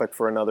probably a topic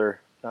for another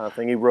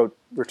thing. He wrote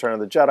Return of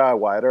the Jedi,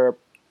 Wyatt Earp,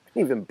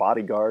 even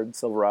Bodyguard,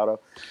 Silverado.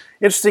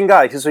 Interesting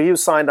guy. So he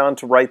was signed on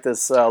to write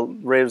this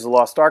Raiders of the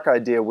Lost Ark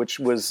idea, which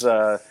was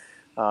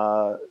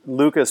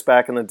Lucas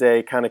back in the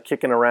day kind of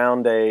kicking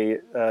around a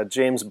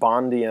James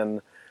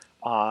Bondian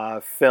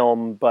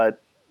film, but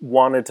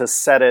wanted to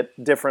set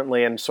it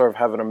differently and sort of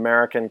have an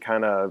American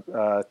kind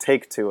of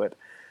take to it.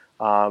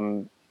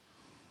 And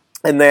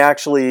they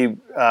actually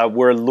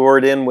were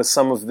lured in with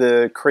some of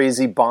the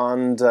crazy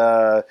Bond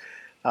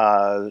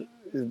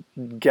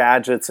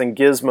gadgets and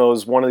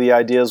gizmos. One of the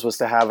ideas was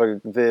to have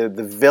the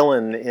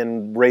villain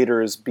in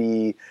Raiders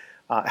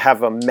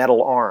have a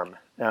metal arm.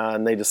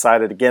 And they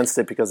decided against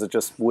it because it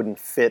just wouldn't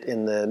fit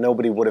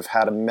nobody would have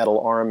had a metal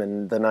arm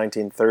in the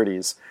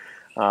 1930s.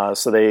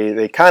 So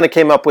they kind of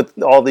came up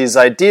with all these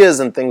ideas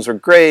and things were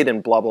great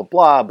and blah, blah,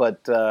 blah.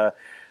 But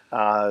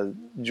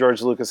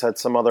George Lucas had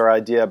some other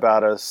idea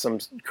about some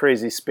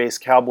crazy space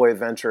cowboy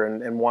adventure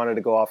and wanted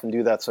to go off and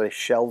do that, so they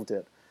shelved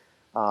it.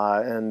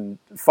 And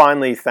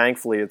finally,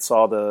 thankfully, it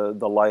saw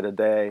the light of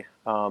day.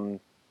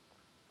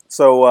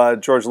 So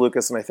George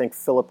Lucas and I think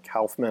Philip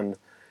Kaufman,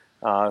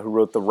 who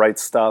wrote The Right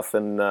Stuff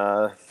and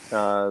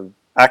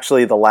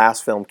actually the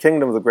last film,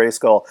 Kingdom of the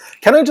Grayskull.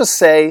 Can I just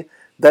say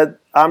that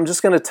I'm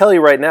just going to tell you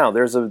right now,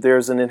 there's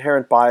an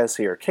inherent bias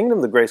here. Kingdom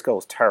of the Grayskull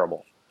is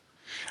terrible.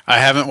 I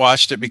haven't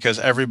watched it because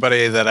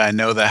everybody that I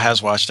know that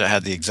has watched it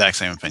had the exact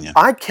same opinion.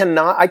 I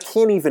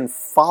can't even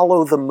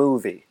follow the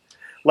movie.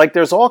 Like,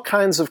 there's all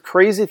kinds of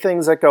crazy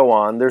things that go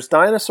on. There's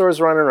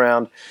dinosaurs running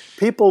around,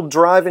 people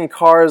driving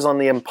cars on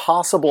the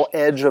impossible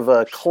edge of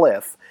a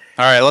cliff.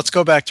 All right, let's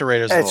go back to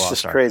Raiders of the Lost Ark.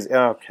 It's just crazy.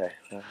 Okay.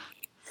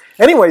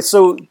 Anyway,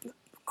 so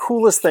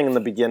coolest thing in the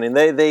beginning,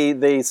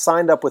 they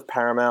signed up with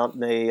Paramount.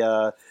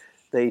 And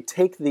they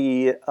take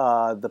the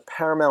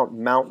Paramount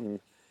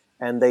Mountain,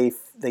 and they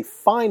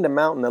find a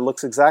mountain that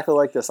looks exactly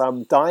like this.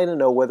 I'm dying to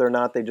know whether or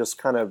not they just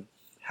kind of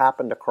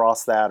happened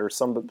across that, or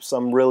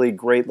some really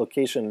great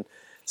location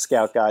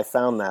scout guy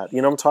found that.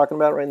 You know what I'm talking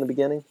about right in the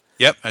beginning?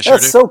 Yep, I sure do.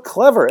 That's so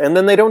clever. And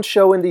then they don't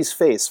show Indy's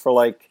face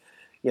for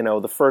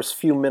the first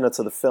few minutes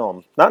of the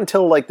film. Not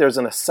until there's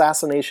an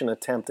assassination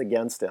attempt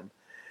against him.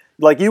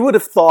 You would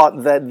have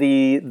thought that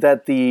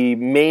the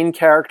main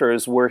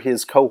characters were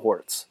his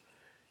cohorts,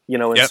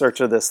 in search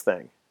of this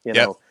thing.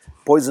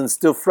 Poison's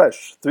still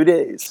fresh, 3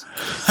 days.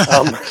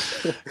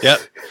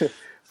 Yep.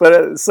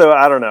 But so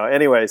I don't know.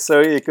 Anyway, so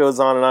it goes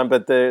on and on.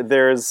 But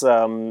there's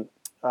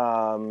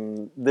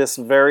this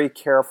very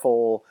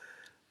careful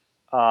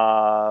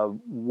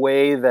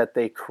way that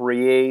they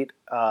create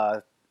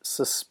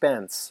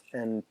suspense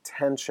and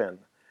tension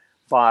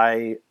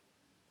by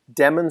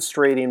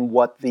demonstrating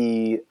what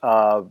the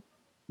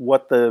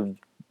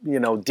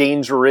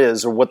danger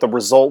is, or what the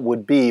result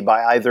would be,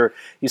 by either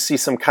you see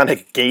some kind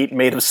of gate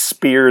made of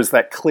spears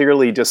that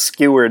clearly just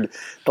skewered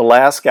the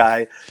last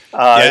guy.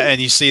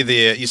 And you see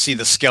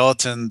the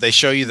skeleton. They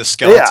show you the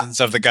skeletons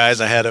of the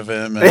guys ahead of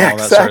him and all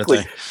that sort of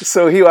thing.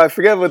 So I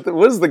forget what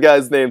was the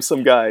guy's name.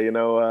 Some guy,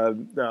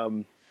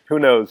 who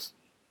knows?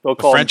 They'll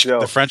call him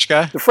Joe. The French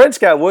guy. The French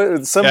guy.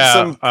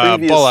 Some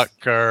previous Bullock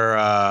or.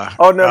 I'm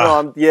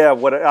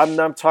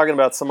talking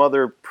about some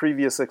other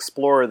previous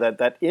explorer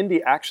that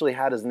Indy actually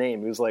had his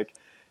name. He was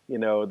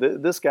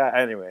this guy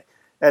anyway.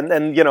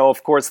 And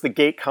of course the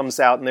gate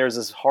comes out and there's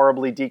this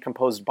horribly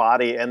decomposed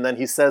body, and then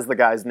he says the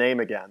guy's name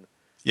again.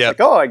 Yeah.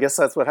 I guess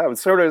that's what happened.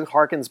 Sort of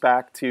harkens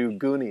back to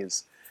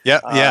Goonies.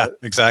 Yeah,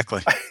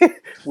 exactly.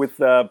 with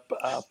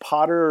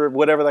Potter or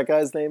whatever that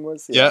guy's name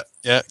was. Yeah,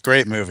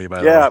 great movie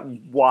by the way. Yeah,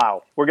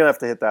 wow. We're gonna have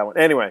to hit that one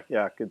anyway.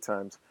 Yeah, good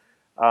times.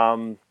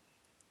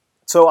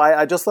 So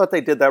I just thought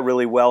they did that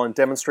really well in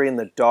demonstrating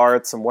the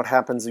darts and what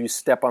happens if you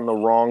step on the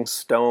wrong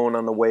stone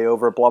on the way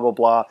over, blah blah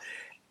blah.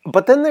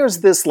 But then there's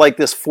this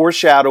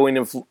foreshadowing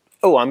of,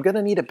 oh, I'm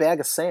gonna need a bag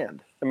of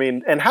sand. I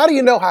mean, and how do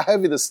you know how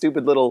heavy the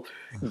stupid little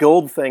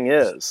gold thing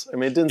is? I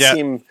mean, it didn't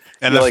seem.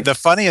 And the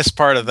funniest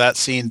part of that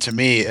scene to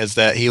me is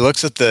that he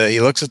looks at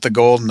the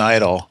golden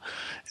idol,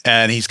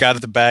 and he's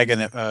got the bag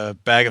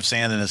of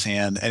sand in his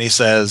hand, and he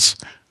says,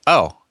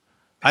 "Oh,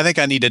 I think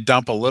I need to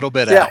dump a little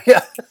bit out."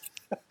 Yeah.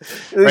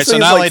 Right. So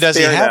not only does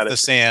he have the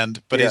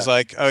sand, but he's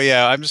like, "Oh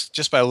yeah, I'm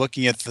just by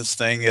looking at this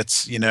thing,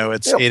 it's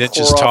 8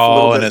 inches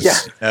tall and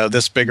it's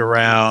this big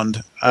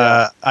around.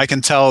 I can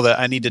tell that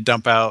I need to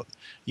dump out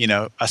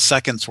a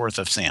second's worth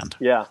of sand."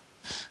 Yeah,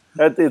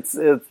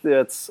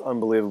 it's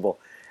unbelievable.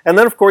 And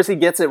then of course he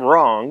gets it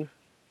wrong,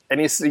 and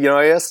he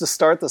has to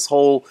start this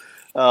whole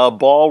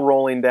ball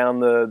rolling down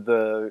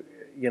the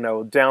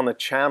down the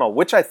channel,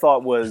 which I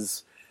thought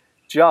was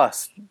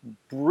just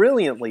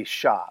brilliantly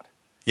shot.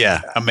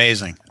 Yeah,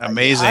 amazing. I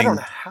don't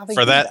know how they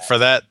for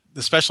that,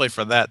 especially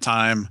for that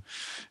time.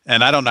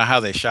 And I don't know how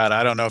they shot it.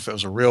 I don't know if it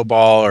was a real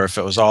ball or if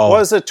it was all. Well,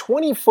 it was a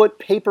 20-foot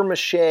paper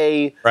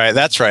mache. Right,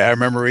 that's right. I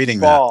remember reading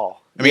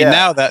ball. That. I mean,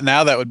 now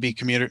that would be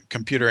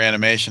computer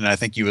animation. I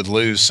think you would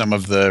lose some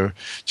of the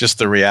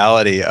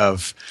reality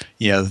of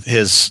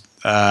his.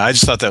 I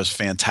just thought that was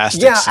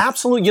fantastic. Yeah,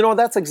 absolutely.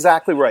 That's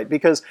exactly right,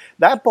 because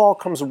that ball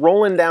comes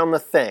rolling down the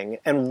thing,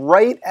 and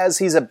right as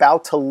he's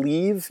about to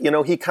leave,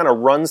 he kind of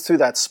runs through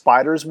that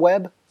spider's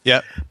web.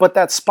 Yeah. But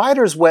that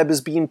spider's web is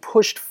being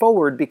pushed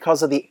forward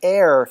because of the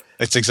air.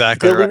 It's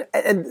exactly right.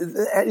 And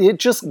it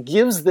just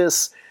gives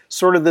this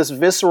sort of this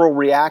visceral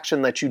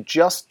reaction that you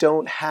just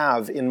don't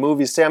have in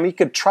movies. I mean, you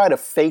could try to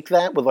fake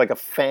that with like a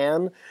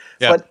fan,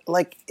 but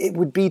it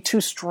would be too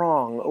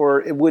strong,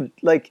 or it would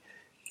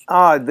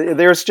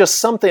there's just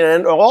something,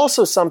 and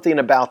also something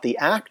about the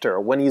actor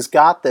when he's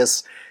got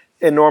this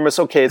enormous,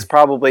 it's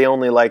probably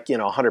only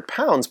 100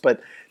 pounds, but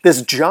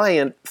this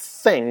giant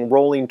thing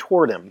rolling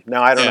toward him.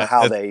 Now I don't know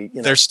how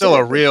there's still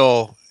a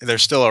real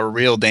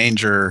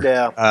danger.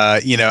 Yeah.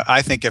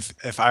 I think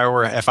if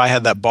I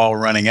had that ball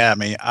running at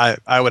me,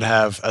 I would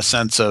have a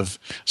sense of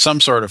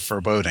some sort of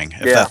foreboding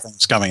if that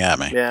thing's coming at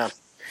me. Yeah.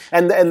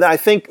 And I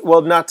think,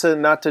 well, not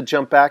to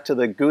jump back to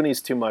the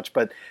Goonies too much,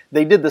 but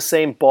they did the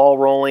same ball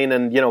rolling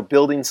and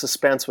building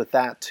suspense with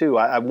that too.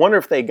 I wonder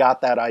if they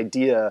got that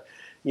idea.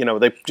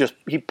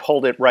 He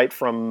pulled it right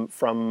from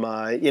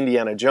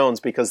Indiana Jones,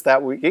 because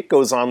it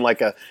goes on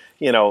like a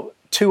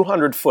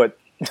 200-foot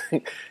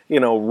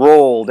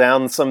roll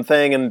down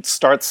something and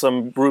starts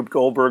some Rube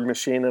Goldberg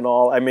machine and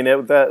all. I mean,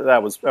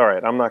 that was all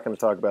right. I'm not going to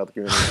talk about the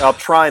Goonies. I'll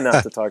try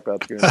not to talk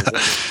about the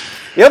Goonies.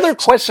 The other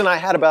question I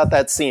had about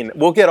that scene,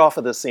 we'll get off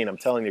of this scene, I'm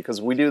telling you, because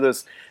we do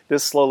this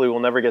slowly, we'll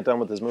never get done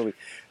with this movie.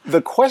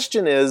 The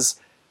question is,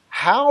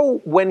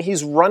 how, when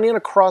he's running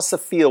across the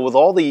field with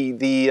all the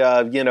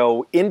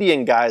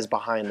Indian guys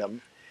behind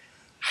him,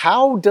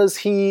 how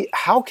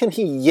can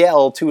he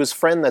yell to his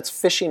friend that's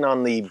fishing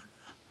on the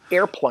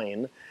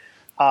airplane?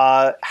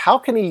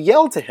 How can he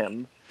yell to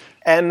him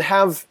and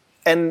have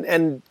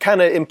and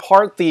kind of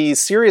impart the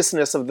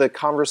seriousness of the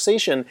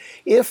conversation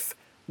if,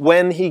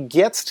 when he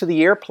gets to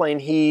the airplane,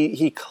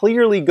 he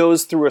clearly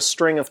goes through a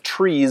string of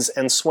trees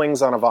and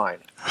swings on a vine?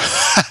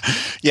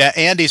 Yeah,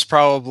 Andy's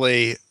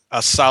probably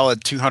a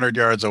solid 200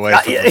 yards away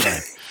from the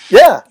thing.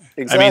 Yeah,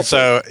 exactly. I mean,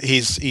 so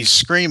he's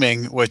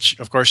screaming, which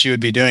of course you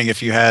would be doing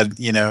if you had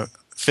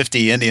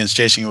 50 Indians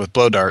chasing you with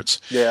blow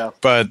darts. Yeah.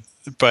 But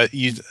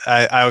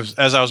I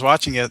was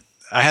watching it,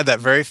 I had that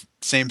very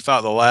same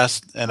thought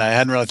and I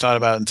hadn't really thought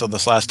about it until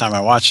this last time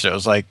I watched it. I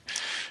was like,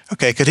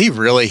 okay, could he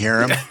really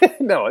hear him?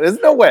 No, there's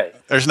no way.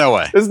 There's no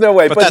way. There's no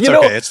way. But that's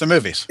okay. It's the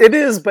movies. It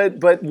is, but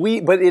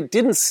it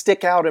didn't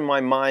stick out in my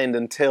mind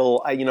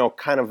until I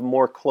kind of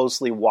more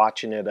closely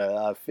watching it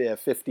a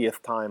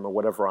 50th time or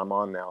whatever I'm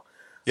on now.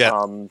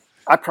 Yeah.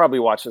 I probably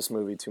watched this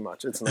movie too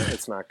much. It's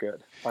not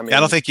good. I mean, I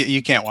don't think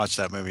you can't watch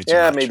that movie too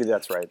much. Yeah, maybe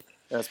that's right.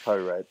 That's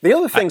probably right. The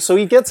other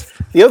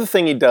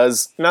thing he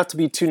does, not to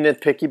be too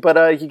nitpicky,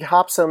 but he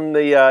hops on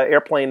the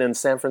airplane in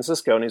San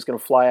Francisco, and he's going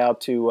to fly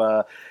out to,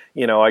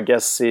 I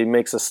guess he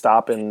makes a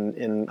stop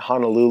in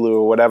Honolulu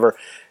or whatever.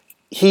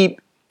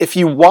 If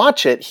you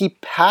watch it, he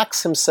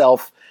packs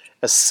himself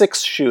a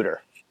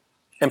 6-shooter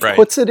and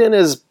puts it in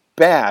his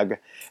bag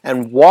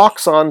and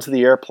walks onto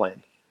the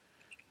airplane.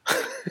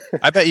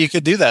 I bet you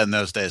could do that in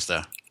those days,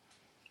 though.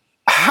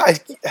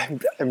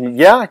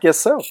 Yeah, I guess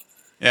so.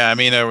 Yeah, I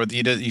mean,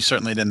 you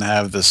certainly didn't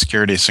have the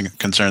security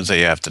concerns that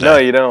you have today. No,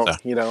 you don't. So.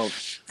 You don't.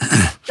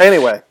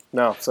 Anyway,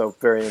 so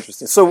very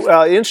interesting.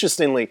 So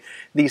interestingly,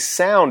 the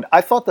sound,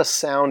 I thought the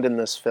sound in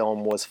this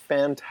film was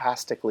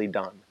fantastically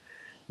done.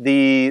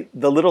 The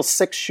little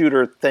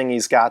 6-shooter thing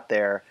he's got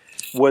there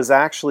was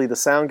actually, the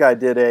sound guy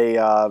did a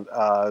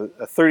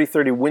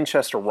 30-30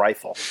 Winchester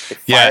rifle.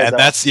 Yeah, and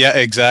that's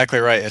exactly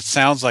right. It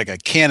sounds like a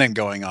cannon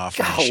going off.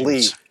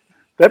 Golly.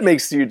 That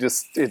makes you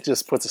it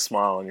just puts a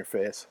smile on your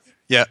face.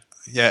 Yeah,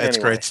 yeah, it's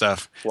Anyway. great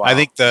stuff. Wow. I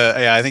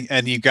think,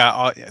 and you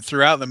got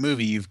throughout the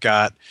movie, you've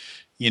got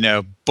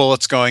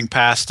bullets going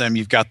past him.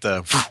 You've got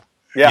the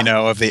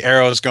of the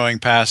arrows going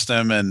past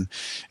him, and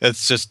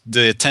it's just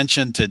the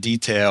attention to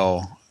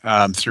detail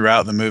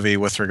throughout the movie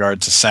with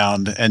regard to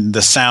sound, and the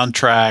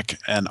soundtrack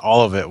and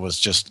all of it was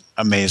just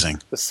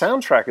amazing. The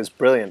soundtrack is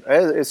brilliant.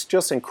 It's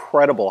just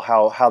incredible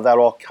how that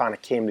all kind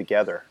of came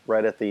together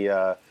right at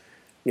the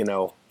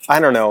I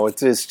don't know.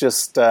 It's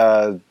just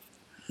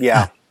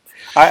yeah.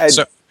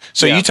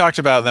 So you talked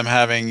about them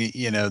having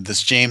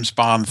this James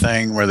Bond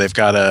thing where they've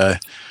got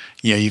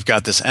you've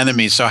got this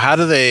enemy. So how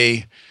do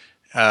they,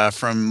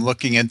 from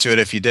looking into it,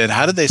 if you did,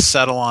 how did they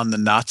settle on the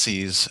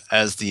Nazis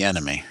as the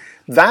enemy?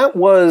 That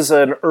was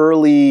an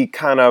early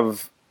kind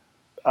of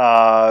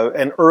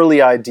an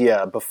early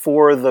idea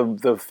before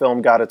the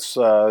film got its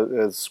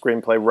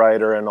screenplay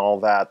writer and all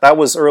that. That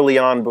was early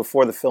on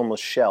before the film was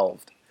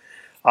shelved.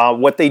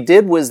 What they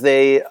did was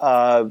they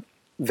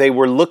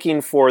were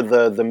looking for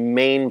the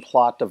main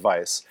plot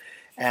device,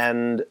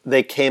 and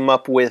they came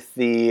up with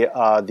the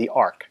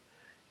Ark,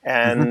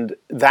 and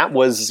that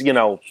was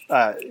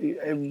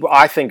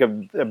I think a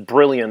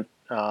brilliant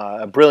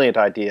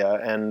idea,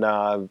 and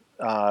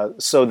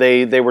so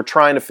they were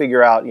trying to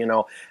figure out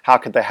how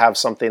could they have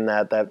something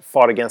that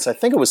fought against. I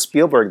think it was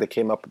Spielberg that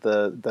came up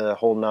with the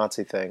whole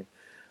Nazi thing.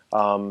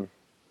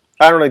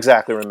 I don't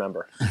exactly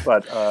remember,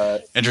 but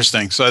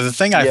interesting. So the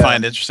thing I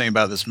find interesting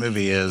about this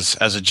movie is,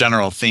 as a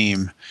general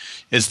theme,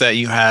 is that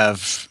you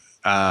have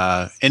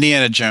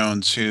Indiana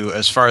Jones, who,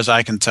 as far as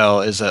I can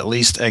tell, is at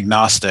least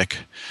agnostic,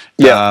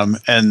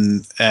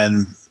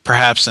 and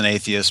perhaps an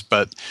atheist,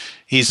 but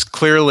he's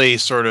clearly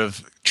sort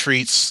of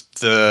treats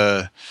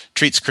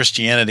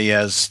Christianity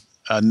as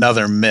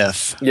another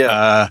myth.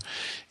 But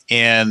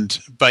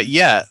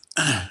yet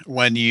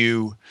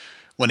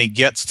when he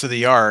gets to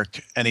the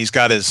Ark and he's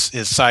got his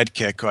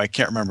sidekick, who I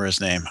can't remember his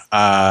name,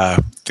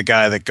 the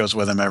guy that goes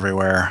with him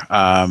everywhere.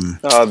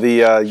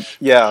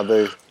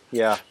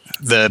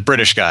 The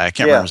British guy. I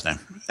can't remember his name.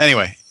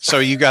 Anyway, so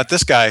you got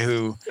this guy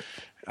who.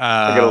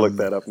 I gotta look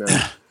that up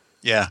now.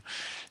 Yeah.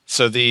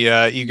 So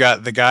you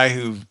got the guy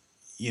who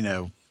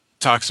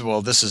talks about,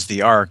 well, this is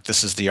the Ark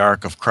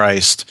of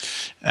Christ,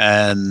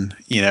 and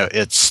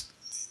this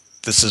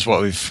is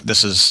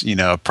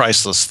a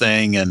priceless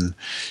thing, and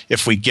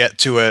if we get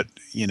to it,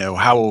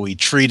 how will we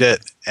treat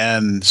it?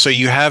 And so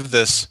you have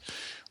this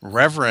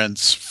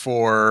reverence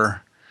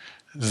for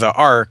the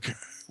Ark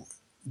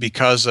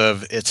because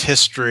of its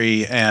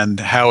history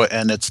and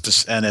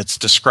its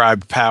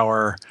described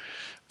power,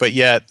 but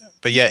yet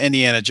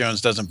Indiana Jones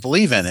doesn't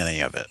believe in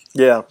any of it.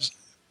 Yeah.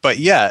 But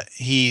yet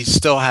he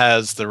still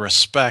has the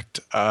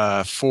respect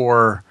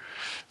for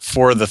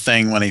the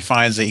thing when he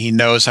finds it. He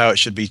knows how it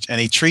should be,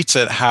 and he treats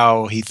it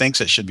how he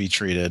thinks it should be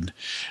treated.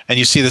 And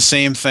you see the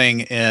same thing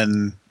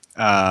in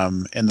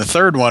the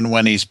third one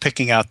when he's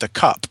picking out the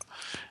cup.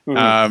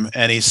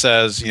 And he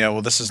says,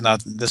 well, this is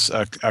not this.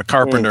 A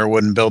carpenter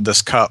wouldn't build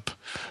this cup.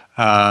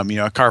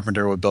 A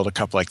carpenter would build a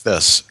cup like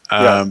this.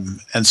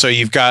 And so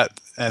you've got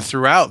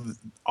throughout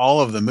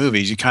all of the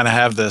movies, you kind of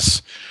have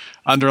this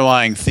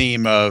underlying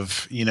theme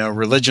of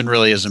religion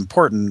really is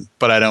important,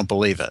 but I don't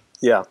believe it.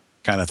 Yeah.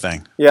 Kind of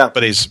thing. Yeah.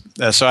 But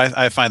so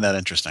I find that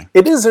interesting.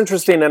 It is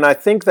interesting, and I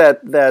think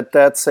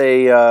that's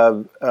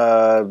a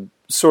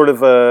sort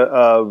of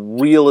a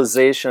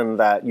realization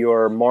that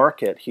your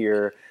market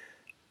here,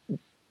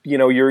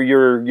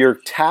 you're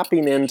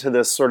tapping into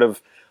this sort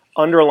of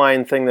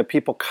underlying thing that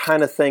people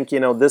kind of think,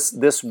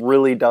 this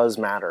really does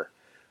matter.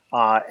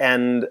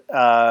 And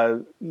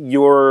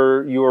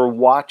you're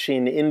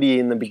watching Indy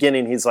in the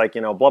beginning. He's like,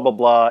 blah blah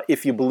blah.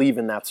 If you believe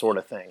in that sort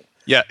of thing.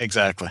 Yeah,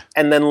 exactly.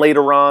 And then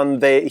later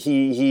on,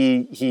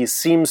 he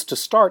seems to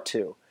start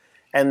to,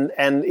 and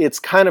it's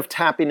kind of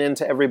tapping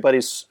into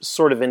everybody's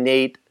sort of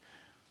innate.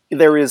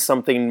 There is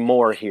something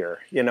more here,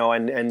 and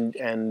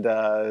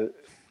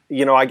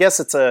I guess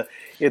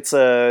it's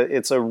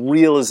a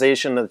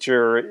realization that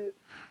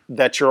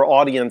your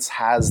audience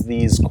has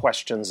these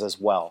questions as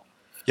well.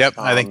 Yep,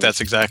 I think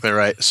that's exactly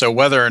right. So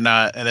whether or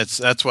not, and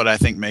that's what I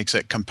think makes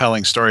it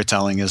compelling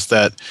storytelling, is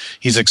that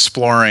he's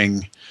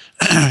exploring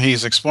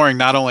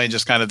not only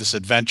just kind of this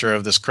adventure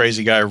of this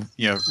crazy guy,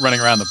 running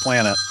around the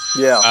planet.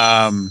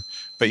 Yeah.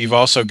 But you've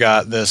also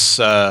got this,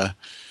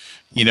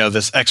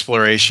 this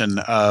exploration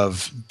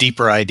of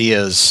deeper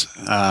ideas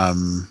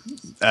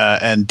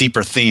and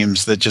deeper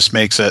themes that just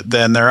makes it.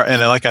 And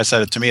like I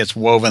said, to me, it's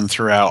woven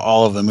throughout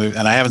all of the movie.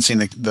 And I haven't seen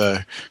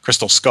the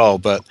Crystal Skull,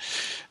 but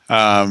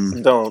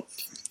don't.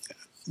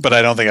 But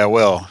I don't think I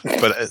will.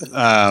 But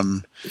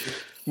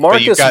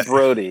Marcus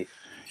Brody.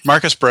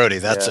 Marcus Brody,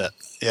 that's it.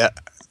 Yeah,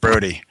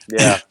 Brody.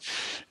 Yeah.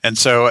 And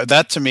so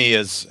that to me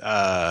is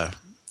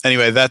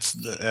anyway. That's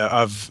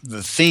of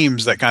the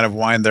themes that kind of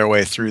wind their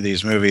way through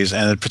these movies,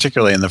 and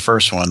particularly in the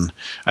first one,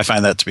 I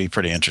find that to be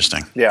pretty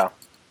interesting. Yeah.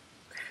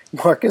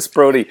 Marcus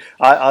Brody.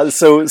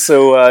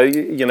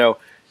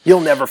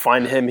 You'll never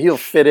find him. He'll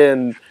fit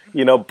in.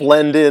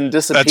 blend in,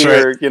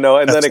 disappear, right. And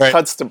That's then it right.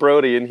 cuts to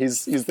Brody, and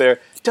he's there.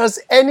 Does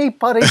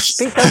anybody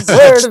speak a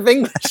word of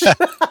English?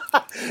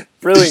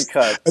 Brilliant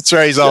cut. That's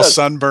right. He's all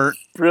sunburnt.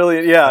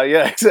 Brilliant.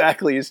 Yeah,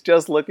 exactly. He's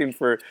just looking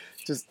for,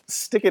 just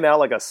sticking out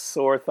like a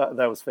sore thumb.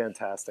 That was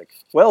fantastic.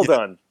 Well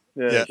done.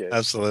 Yeah, Okay.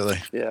 absolutely.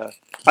 Yeah.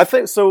 I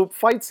think so.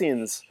 Fight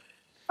scenes.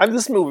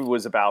 This movie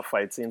was about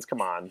fight scenes.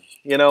 Come on,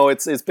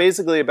 it's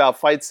basically about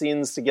fight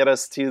scenes to get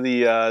us to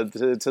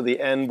the to the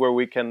end where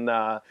we can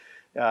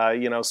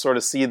sort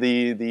of see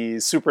the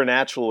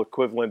supernatural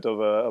equivalent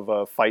of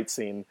a fight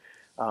scene.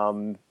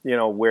 Where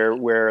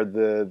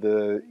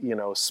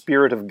the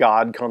spirit of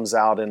God comes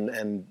out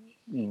and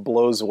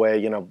blows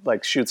away,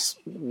 like shoots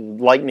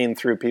lightning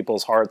through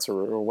people's hearts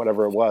or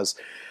whatever it was.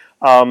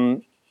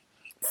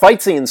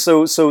 Fight scenes.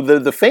 So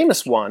the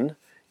famous one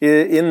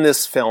in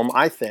this film,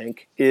 I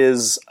think,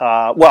 is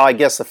I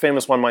guess the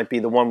famous one might be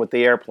the one with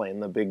the airplane,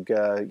 the big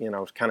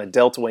kind of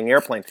delta wing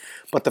airplane.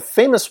 But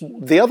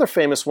the other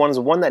famous one is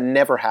the one that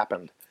never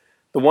happened.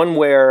 The one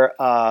where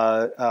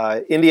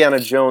Indiana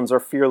Jones, our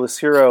fearless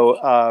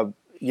hero,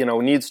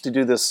 needs to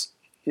do this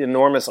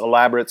enormous,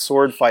 elaborate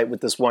sword fight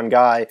with this one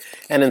guy,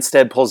 and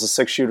instead pulls a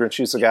 6-shooter and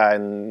shoots a guy,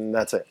 and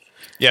that's it.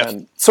 Yeah,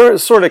 and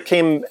sort of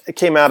came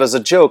out as a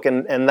joke,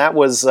 and that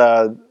was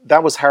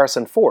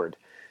Harrison Ford.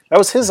 That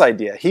was his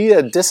idea. He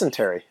had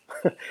dysentery,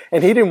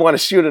 and he didn't want to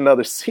shoot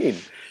another scene.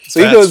 So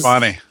that's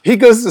funny. He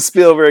goes to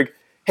Spielberg.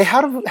 Hey,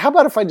 how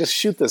about if I just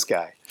shoot this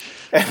guy?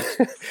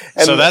 and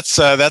so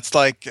that's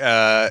like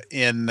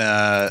in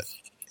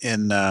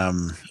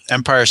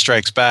Empire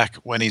Strikes Back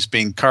when he's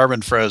being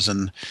carbon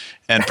frozen,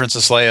 and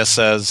Princess Leia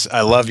says,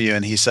 "I love you,"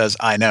 and he says,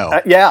 "I know."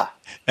 Yeah.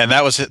 And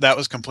that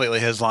was completely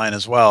his line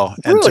as well.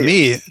 And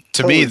Brilliant.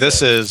 to me,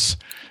 this is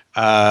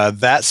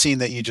that scene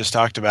that you just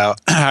talked about.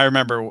 I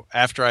remember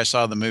after I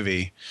saw the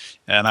movie,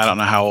 and I don't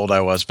know how old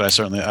I was, but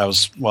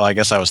I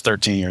guess I was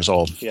 13 years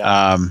old.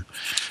 Yeah.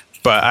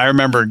 But I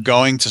remember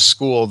going to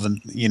school,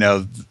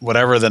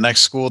 whatever the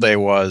next school day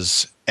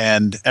was,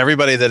 and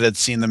everybody that had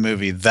seen the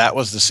movie, that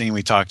was the scene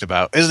we talked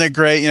about. Isn't it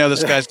great?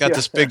 This guy's got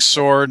this big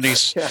sword, and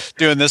he's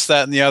doing this,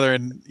 that, and the other,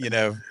 and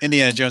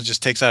Indiana Jones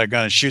just takes out a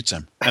gun and shoots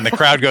him, and the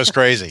crowd goes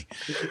crazy.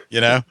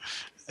 And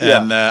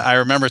I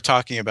remember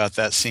talking about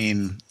that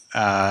scene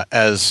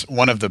as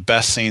one of the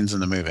best scenes in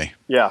the movie.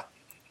 Yeah.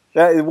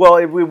 It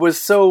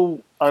was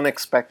so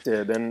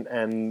unexpected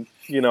and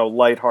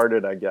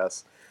lighthearted, I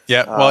guess.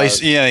 Yeah, well,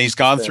 he's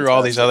gone through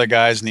all these other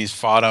guys and he's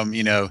fought them.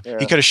 He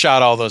could have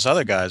shot all those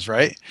other guys,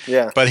 right?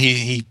 Yeah. But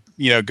he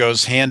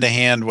goes hand to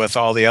hand with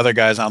all the other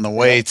guys on the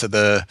way to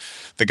the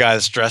guy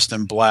that's dressed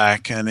in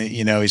black, and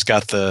he's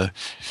got the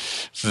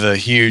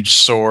huge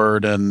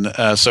sword, and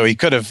so he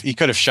could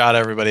have shot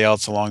everybody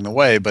else along the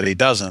way, but he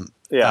doesn't.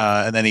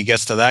 Yeah. And then he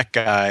gets to that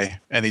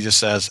guy and he just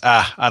says,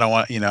 I don't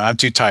want, I'm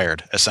too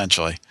tired,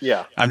 essentially.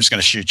 Yeah. I'm just going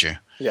to shoot you.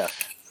 Yeah.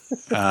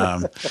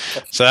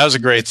 So that was a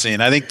great scene.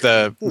 I think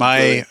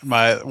my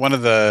one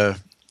of the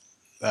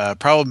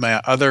probably my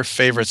other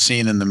favorite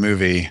scene in the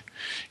movie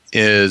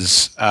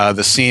is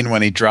the scene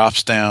when he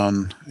drops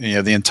down.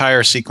 The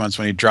entire sequence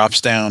when he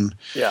drops down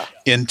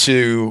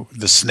into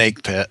the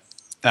snake pit,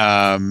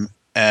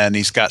 and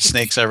he's got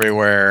snakes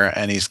everywhere,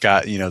 and he's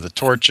got the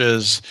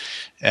torches.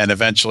 And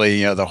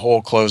eventually, the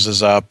hole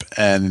closes up,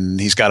 and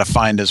he's got to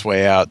find his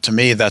way out. To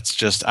me, that's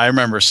just. I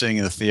remember sitting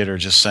in the theater,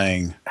 just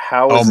saying,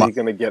 "How is he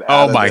going to get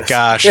out?" Oh my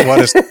gosh, what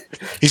is?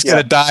 He's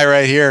going to die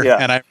right here. Yeah.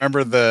 And I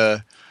remember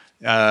the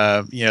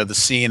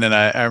scene, and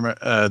I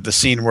remember the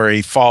scene where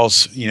he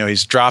falls.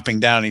 He's dropping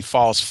down, and he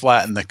falls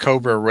flat, and the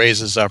cobra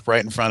raises up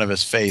right in front of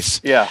his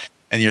face. Yeah.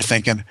 And you're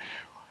thinking,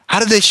 how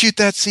did they shoot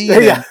that scene?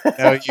 Yeah.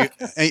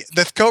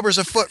 The cobra's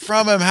a foot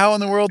from him. How in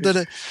the world did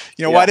it?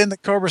 Why didn't the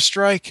cobra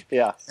strike?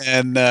 Yeah.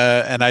 And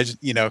I,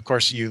 of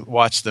course, you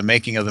watch the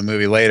making of the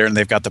movie later, and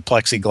they've got the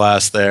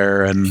plexiglass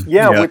there, and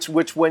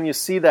which when you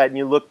see that and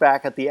you look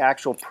back at the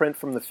actual print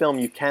from the film,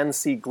 you can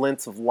see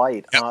glints of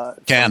light.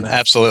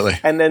 Absolutely.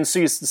 And then so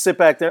you sit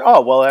back there.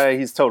 Oh well,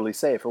 he's totally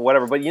safe or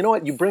whatever. But you know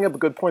what? You bring up a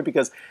good point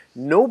because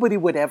nobody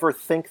would ever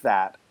think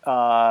that.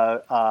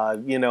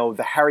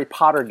 The Harry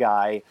Potter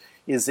guy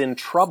is in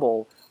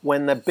trouble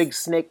when the big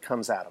snake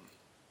comes at him.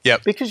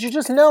 Yep. Because you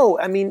just know.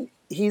 I mean,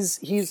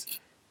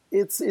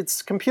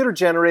 it's computer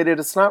generated.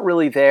 It's not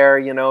really there.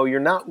 You're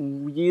not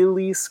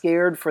really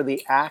scared for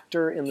the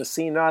actor in the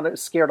scene. Not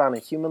scared on a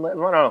human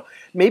level. I don't know.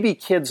 Maybe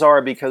kids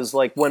are because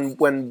like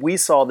when we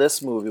saw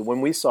this movie,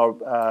 when we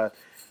saw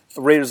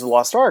Raiders of the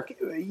Lost Ark,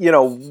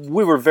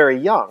 we were very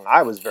young.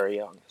 I was very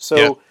young.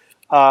 So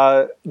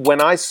when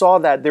I saw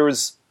that,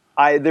 there's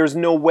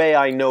no way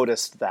I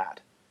noticed that.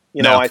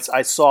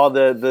 I saw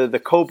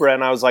the cobra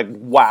and I was like,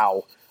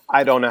 wow,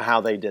 I don't know how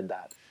they did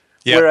that.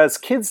 Yep. Whereas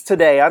kids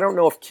today, I don't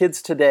know if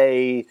kids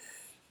today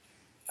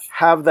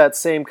have that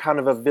same kind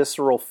of a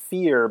visceral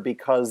fear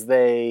because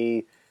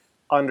they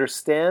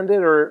understand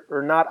it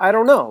or not. I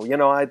don't know.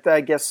 I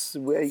guess,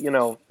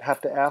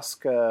 have to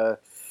ask,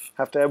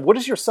 what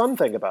does your son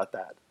think about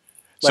that?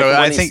 Like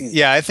so I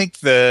think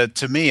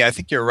to me, I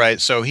think you're right.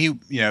 So he,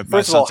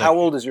 first of all, how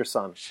old is your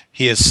son?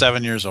 He is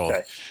 7 years old.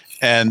 Okay.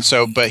 And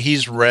so, but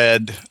he's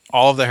read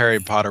all of the Harry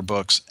Potter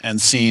books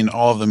and seen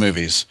all of the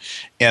movies.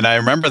 And I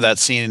remember that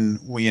scene,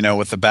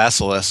 with the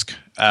basilisk,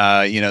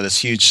 this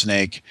huge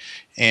snake,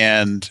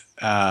 and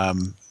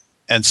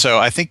so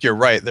I think you're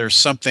right. There's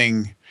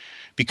something,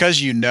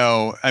 because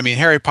I mean,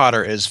 Harry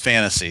Potter is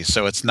fantasy,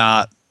 so it's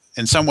not.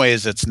 In some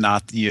ways, it's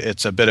not.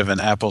 It's a bit of an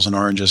apples and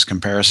oranges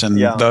comparison.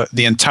 Yeah.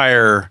 The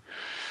entire,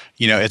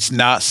 it's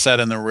not set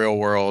in the real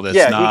world. It's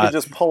he not. could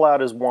just pull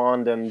out his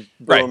wand and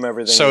boom,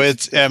 everything. So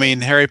I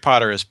mean, Harry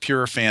Potter is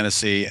pure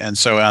fantasy, and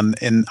so on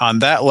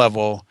that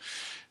level,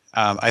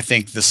 I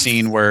think the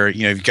scene where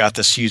you've got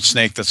this huge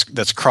snake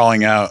that's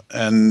crawling out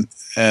and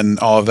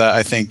all of that.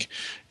 I think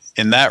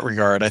in that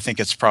regard, I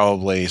think it's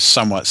probably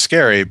somewhat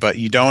scary, but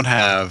you don't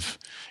have.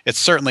 It's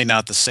certainly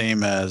not the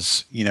same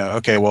as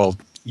okay, well,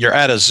 you're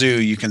at a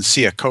zoo, you can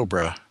see a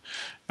cobra.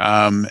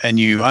 And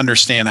you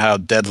understand how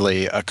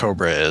deadly a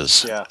cobra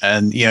is. Yeah.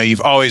 And,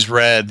 you've always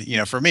read,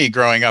 for me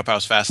growing up, I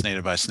was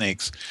fascinated by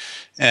snakes.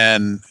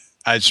 And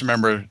I just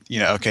remember,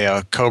 okay,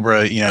 a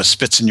cobra,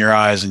 spits in your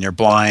eyes and you're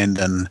blind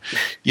and,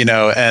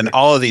 and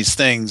all of these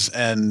things.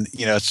 And,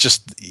 it's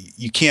just,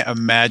 you can't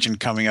imagine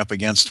coming up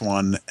against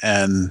one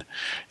and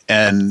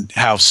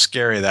how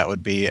scary that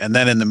would be. And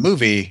then in the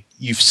movie,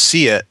 you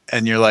see it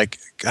and you're like,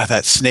 God,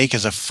 that snake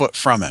is a foot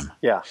from him.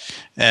 Yeah.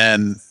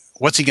 And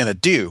what's he going to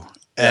do?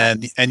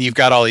 And you've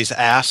got all these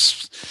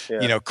asps,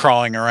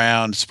 crawling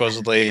around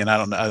supposedly, and I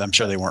don't know. I'm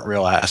sure they weren't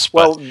real asps.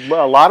 Well,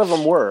 a lot of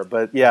them were,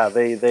 but yeah,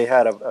 they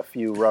had a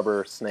few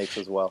rubber snakes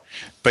as well.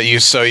 But you're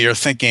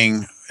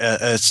thinking,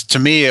 to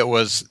me,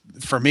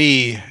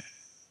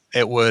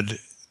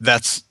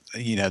 that's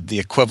the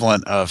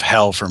equivalent of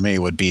hell for me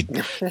would be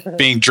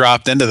being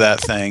dropped into that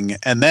thing,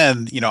 and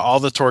then all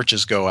the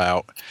torches go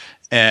out.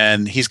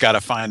 And he's got to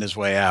find his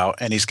way out,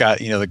 and he's got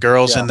the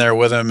girls in there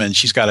with him, and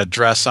she's got a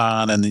dress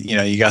on, and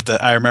you got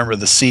I remember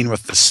the scene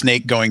with the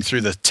snake going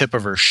through the tip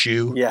of her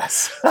shoe.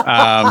 Yes,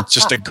 and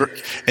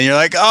you're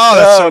like, oh,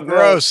 that's so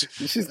gross.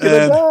 She's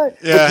gonna die.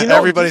 Yeah,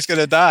 everybody's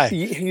gonna die.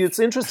 It's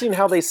interesting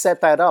how they set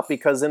that up,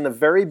 because in the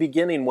very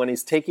beginning, when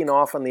he's taking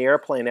off on the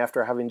airplane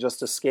after having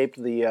just escaped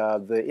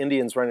the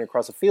Indians running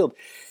across a field,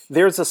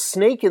 there's a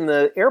snake in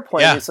the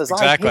airplane. Yeah, he says,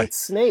 exactly. "I hate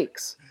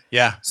snakes."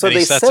 Yeah. So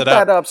they set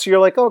that up. So you're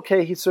like,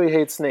 okay, he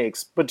hates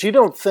snakes, but you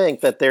don't think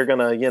that they're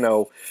gonna,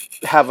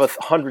 have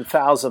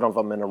 100,000 of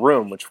them in a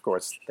room, which of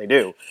course they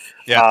do.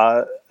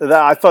 Yeah.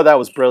 I thought that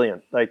was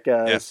brilliant. Like,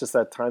 it's just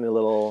that tiny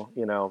little,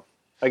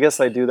 I guess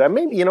I do that.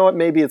 Maybe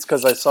maybe it's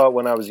because I saw it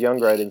when I was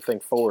younger. I didn't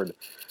think forward,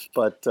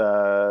 but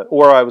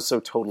or I was so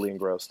totally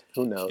engrossed.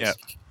 Who knows? Yeah.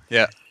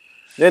 Yeah.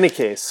 In any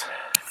case,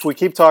 if we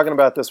keep talking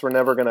about this, we're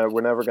never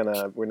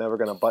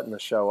gonna button the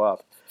show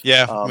up.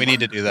 Yeah, we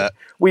need to do that.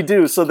 We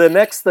do. So the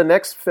next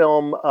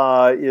film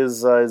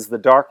is the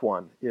Dark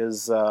One.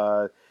 What's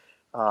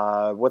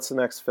the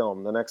next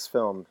film?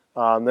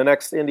 The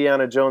next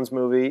Indiana Jones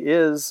movie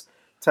is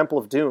Temple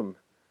of Doom.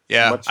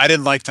 Yeah, I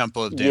didn't like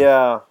Temple of Doom.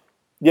 Yeah,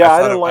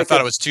 I didn't like it. I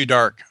thought it was too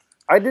dark.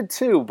 I did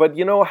too, but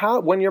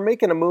how when you're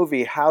making a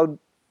movie, how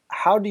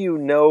do you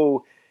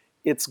know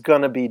it's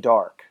gonna be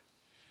dark?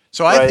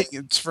 So I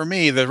think it's, for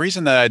me, the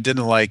reason that I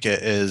didn't like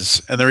it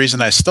is, and the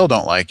reason I still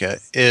don't like it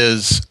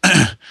is,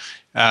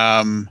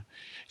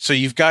 so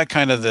you've got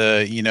kind of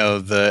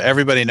the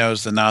everybody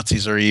knows the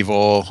Nazis are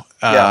evil.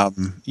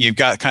 You've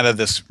got kind of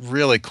this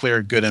really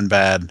clear good and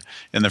bad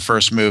in the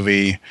first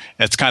movie.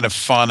 It's kind of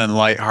fun and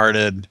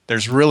lighthearted.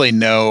 There's really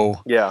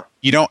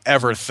you don't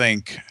ever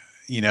think,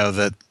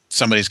 that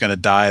somebody's going to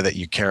die that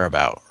you care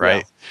about,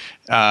 right?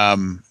 Yeah.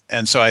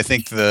 And so I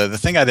think the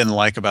thing I didn't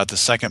like about the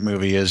second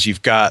movie is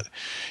you've got,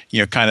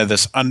 kind of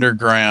this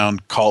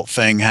underground cult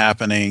thing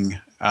happening.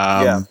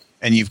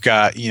 And you've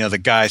got, the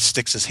guy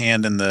sticks his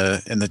hand in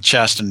the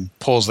chest and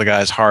pulls the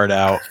guy's heart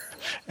out.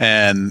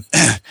 And,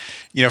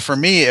 for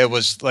me, it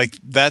was like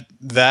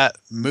that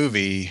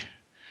movie,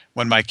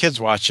 when my kids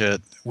watch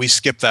it, we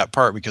skip that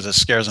part because it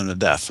scares them to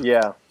death.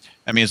 Yeah.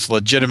 I mean, it's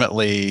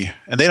legitimately,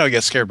 and they don't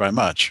get scared by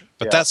much,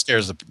 but that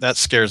scares the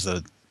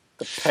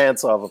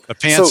pants off them. The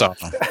pants off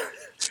them.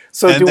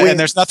 And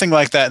there's nothing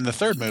like that in the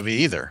third movie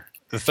either.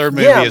 The third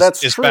movie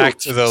is back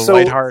to the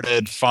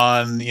lighthearted,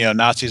 fun.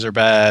 Nazis are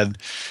bad.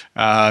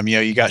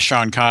 You got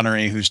Sean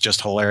Connery, who's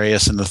just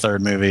hilarious in the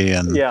third movie.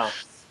 And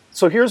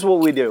so here's what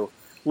we do.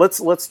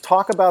 Let's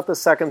talk about the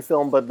second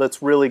film, but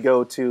let's really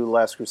go to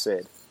Last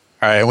Crusade.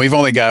 All right, and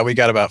we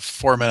got about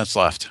 4 minutes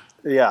left.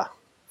 Yeah,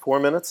 4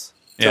 minutes.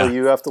 Yeah. Till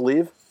you have to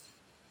leave.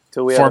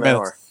 Till we have an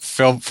hour.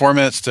 4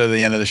 minutes to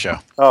the end of the show.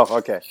 Oh,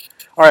 okay.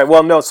 All right.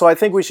 Well, no. So I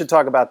think we should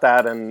talk about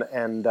that and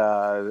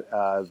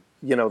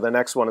the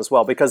next one as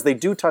well, because they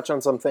do touch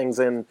on some things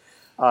in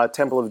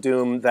Temple of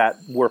Doom that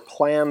were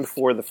planned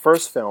for the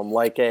first film,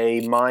 like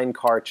a mine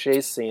car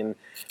chase scene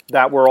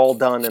that were all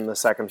done in the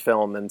second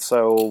film. And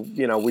so,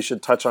 we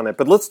should touch on it.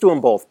 But let's do them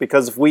both,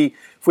 because if we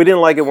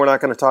didn't like it, we're not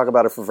going to talk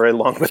about it for very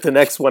long. But the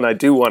next one I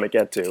do want to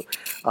get to.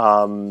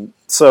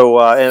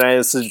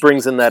 This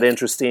brings in that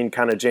interesting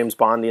kind of James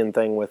Bondian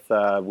thing with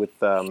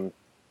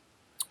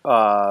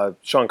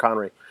Sean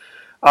Connery.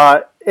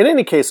 In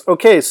any case,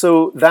 okay,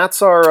 so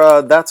that's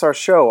our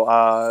show.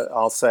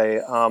 I'll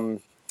say.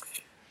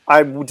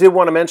 I did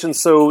want to mention,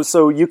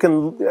 so you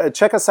can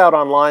check us out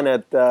online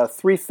at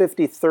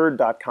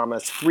 350third.com.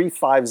 That's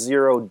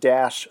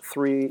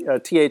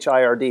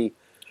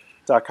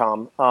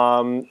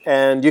 350-3third.com.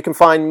 And you can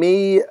find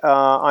me.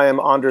 I am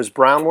Anders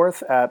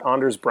Brownworth at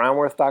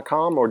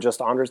andersbrownworth.com or just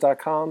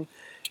anders.com.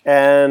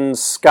 And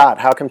Scott,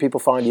 how can people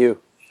find you?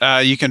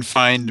 You can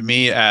find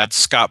me at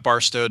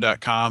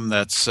scottbarstow.com.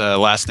 That's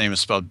last name is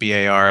spelled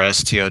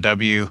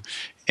Barstow.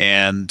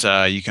 And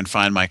you can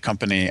find my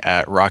company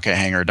at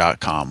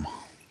rockethanger.com.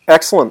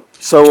 Excellent.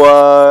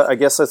 So I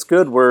guess that's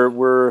good.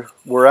 We're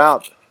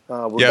out.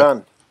 We're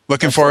done.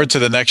 Looking forward to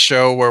the next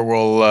show where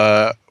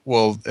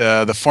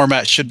the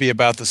format should be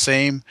about the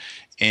same,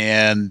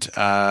 and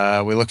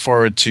we look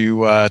forward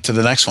to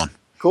the next one.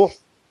 Cool.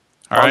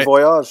 All right.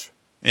 Bon voyage.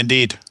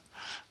 Indeed.